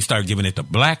 60s, when they started giving it to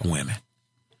black women.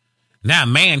 Now a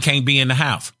man can't be in the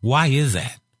house. Why is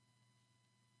that?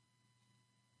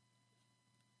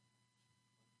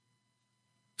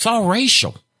 It's all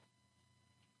racial.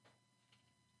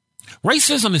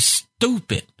 Racism is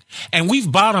stupid. And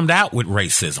we've bottomed out with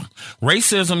racism.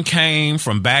 Racism came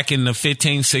from back in the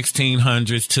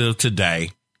 1600s till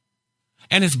today.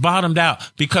 And it's bottomed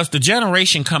out because the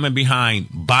generation coming behind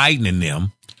Biden and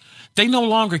them, they no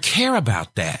longer care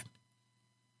about that.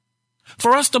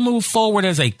 For us to move forward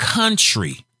as a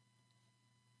country,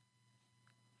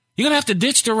 you're going to have to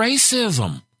ditch the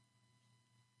racism.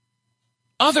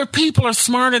 Other people are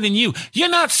smarter than you. You're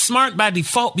not smart by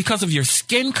default because of your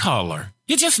skin color.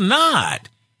 You're just not.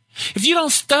 If you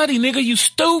don't study, nigga, you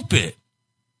stupid.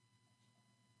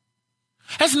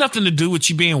 Has nothing to do with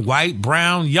you being white,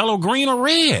 brown, yellow, green, or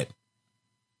red.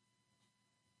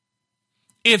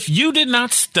 If you did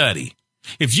not study,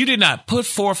 if you did not put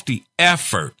forth the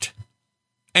effort,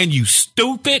 and you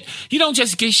stupid, you don't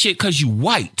just get shit because you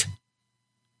white.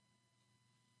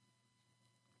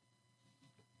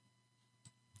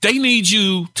 They need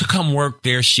you to come work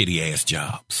their shitty ass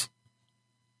jobs.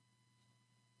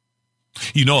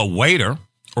 You know, a waiter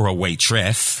or a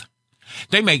waitress,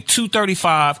 they make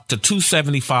 $2.35 to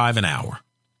 $2.75 an hour,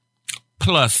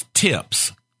 plus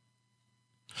tips.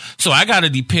 So I got to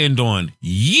depend on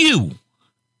you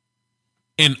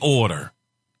in order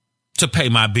to pay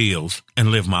my bills and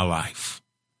live my life.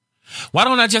 Why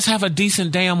don't I just have a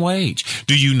decent damn wage?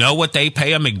 Do you know what they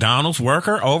pay a McDonald's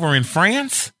worker over in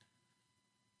France?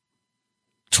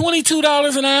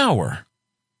 $22 an hour.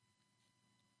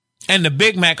 And the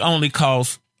Big Mac only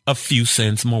costs a few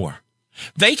cents more.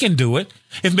 They can do it.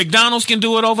 If McDonald's can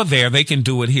do it over there, they can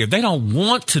do it here. They don't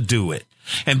want to do it.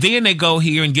 And then they go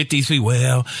here and get these people,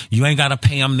 well, you ain't got to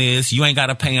pay them this. You ain't got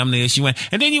to pay them this.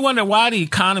 And then you wonder why the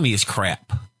economy is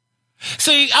crap.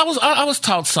 See, I was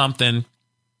taught something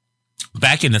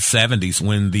back in the 70s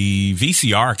when the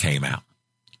VCR came out.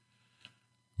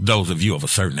 Those of you of a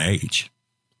certain age.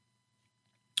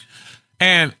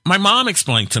 And my mom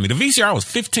explained to me the VCR was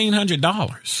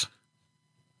 $1,500.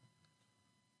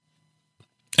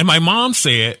 And my mom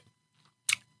said,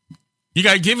 you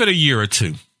got to give it a year or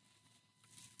two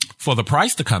for the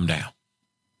price to come down.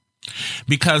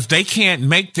 Because they can't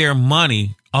make their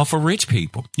money off of rich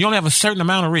people. You only have a certain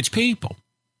amount of rich people.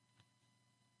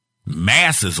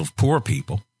 Masses of poor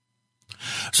people.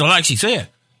 So like she said,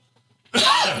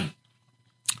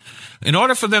 in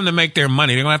order for them to make their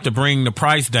money, they're going to have to bring the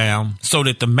price down so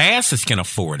that the masses can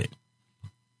afford it.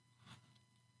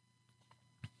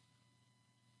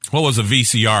 What was a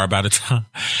VCR by the time?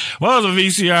 What was a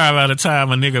VCR by the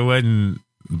time a nigga wasn't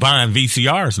buying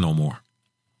VCRs no more?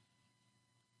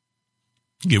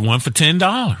 You get one for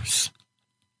 $10.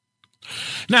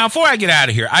 Now, before I get out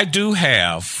of here, I do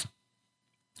have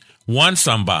one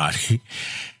somebody,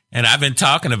 and I've been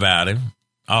talking about him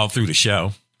all through the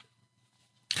show.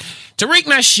 Tariq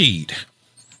Nasheed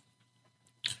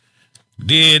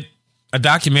did a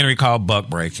documentary called Buck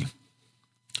Breaking.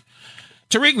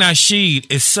 Tariq Nasheed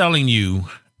is selling you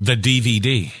the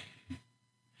DVD.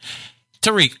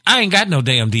 Tariq, I ain't got no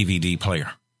damn DVD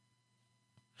player.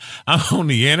 I'm on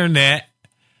the internet.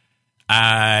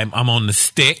 I'm on the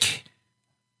stick,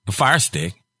 the Fire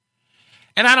Stick,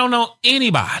 and I don't know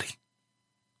anybody.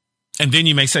 And then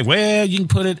you may say, well, you can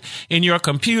put it in your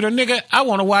computer. Nigga, I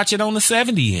want to watch it on the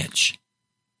 70-inch.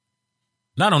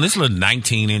 Not on this little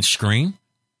 19-inch screen.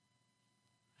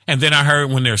 And then I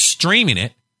heard when they're streaming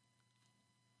it,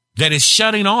 that it's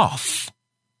shutting off.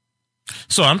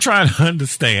 So I'm trying to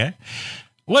understand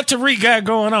what Tariq got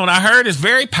going on. I heard it's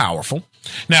very powerful.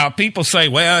 Now, people say,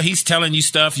 well, he's telling you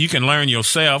stuff you can learn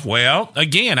yourself. Well,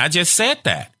 again, I just said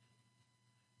that.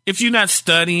 If you're not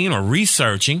studying or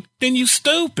researching, then you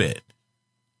stupid.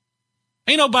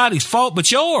 Ain't nobody's fault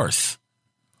but yours.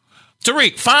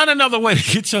 Tariq, find another way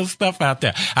to get your stuff out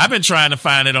there. I've been trying to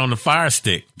find it on the Fire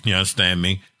Stick. You understand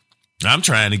me? I'm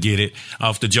trying to get it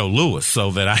off the Joe Louis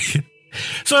so that I can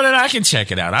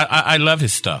check it out. I love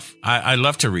his stuff. I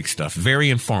love Tariq's stuff. Very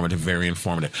informative, very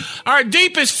informative. Our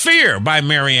deepest fear by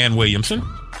Marianne Williamson.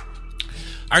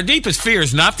 Our deepest fear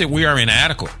is not that we are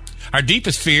inadequate. Our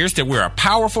deepest fear is that we are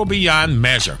powerful beyond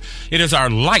measure. It is our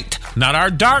light, not our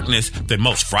darkness, that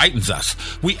most frightens us.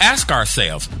 We ask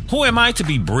ourselves, who am I to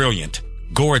be brilliant,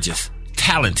 gorgeous,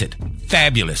 talented,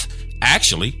 fabulous?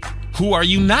 Actually, who are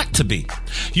you not to be?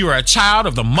 You are a child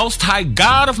of the Most High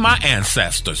God of my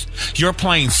ancestors. Your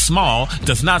playing small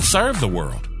does not serve the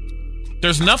world.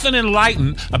 There's nothing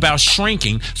enlightened about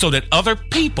shrinking so that other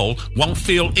people won't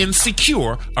feel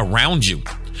insecure around you.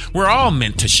 We're all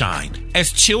meant to shine,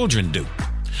 as children do.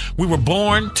 We were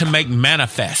born to make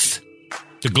manifest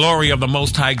the glory of the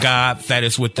Most High God that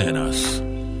is within us.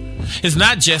 It's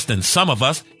not just in some of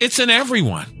us, it's in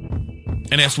everyone.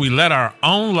 And as we let our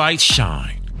own light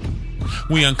shine,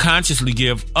 we unconsciously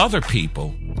give other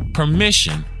people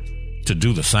permission to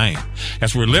do the same.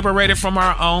 As we're liberated from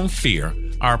our own fear,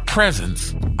 our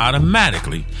presence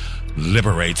automatically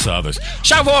liberates others.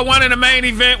 Shot for one in the main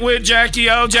event with Jackie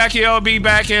O. Jackie O will be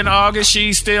back in August.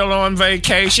 She's still on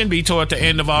vacation. Be toward the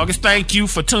end of August. Thank you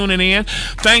for tuning in.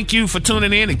 Thank you for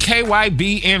tuning in to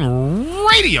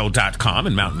KYBNradio.com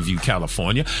in Mountain View,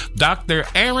 California. Dr.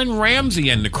 Aaron Ramsey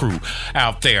and the crew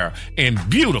out there in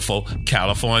beautiful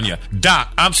California.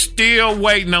 Doc, I'm still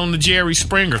waiting on the Jerry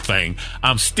Springer thing.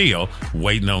 I'm still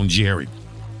waiting on Jerry.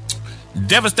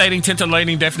 Devastating,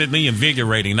 titillating, definitely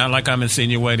invigorating. Not like I'm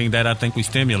insinuating that I think we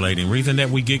stimulating. Reason that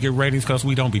we get good ratings because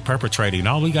we don't be perpetrating.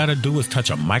 All we got to do is touch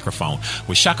a microphone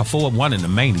with Shaka 4-1 in the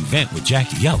main event with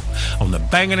Jackie O on the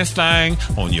bangingest thing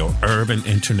on your urban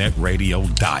internet radio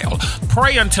dial.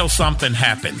 Pray until something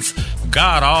happens.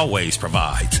 God always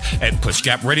provides. At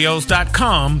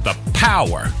pushgapradios.com, the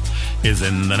power is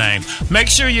in the name. Make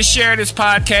sure you share this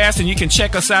podcast, and you can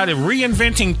check us out at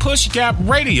Reinventing Push Gap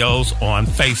Radios on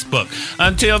Facebook.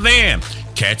 Until then,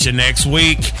 catch you next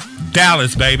week.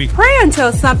 Dallas, baby. Pray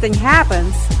until something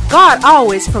happens. God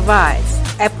always provides.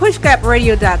 At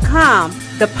pushgapradios.com,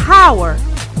 the power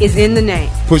is in the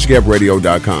name.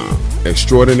 Pushgapradios.com.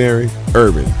 Extraordinary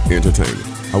urban entertainment.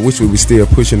 I wish we were still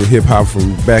pushing the hip hop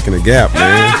from back in the Gap,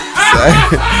 man.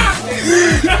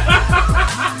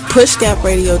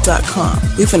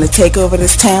 Pushgapradios.com. We finna take over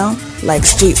this town like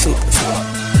street sweepers.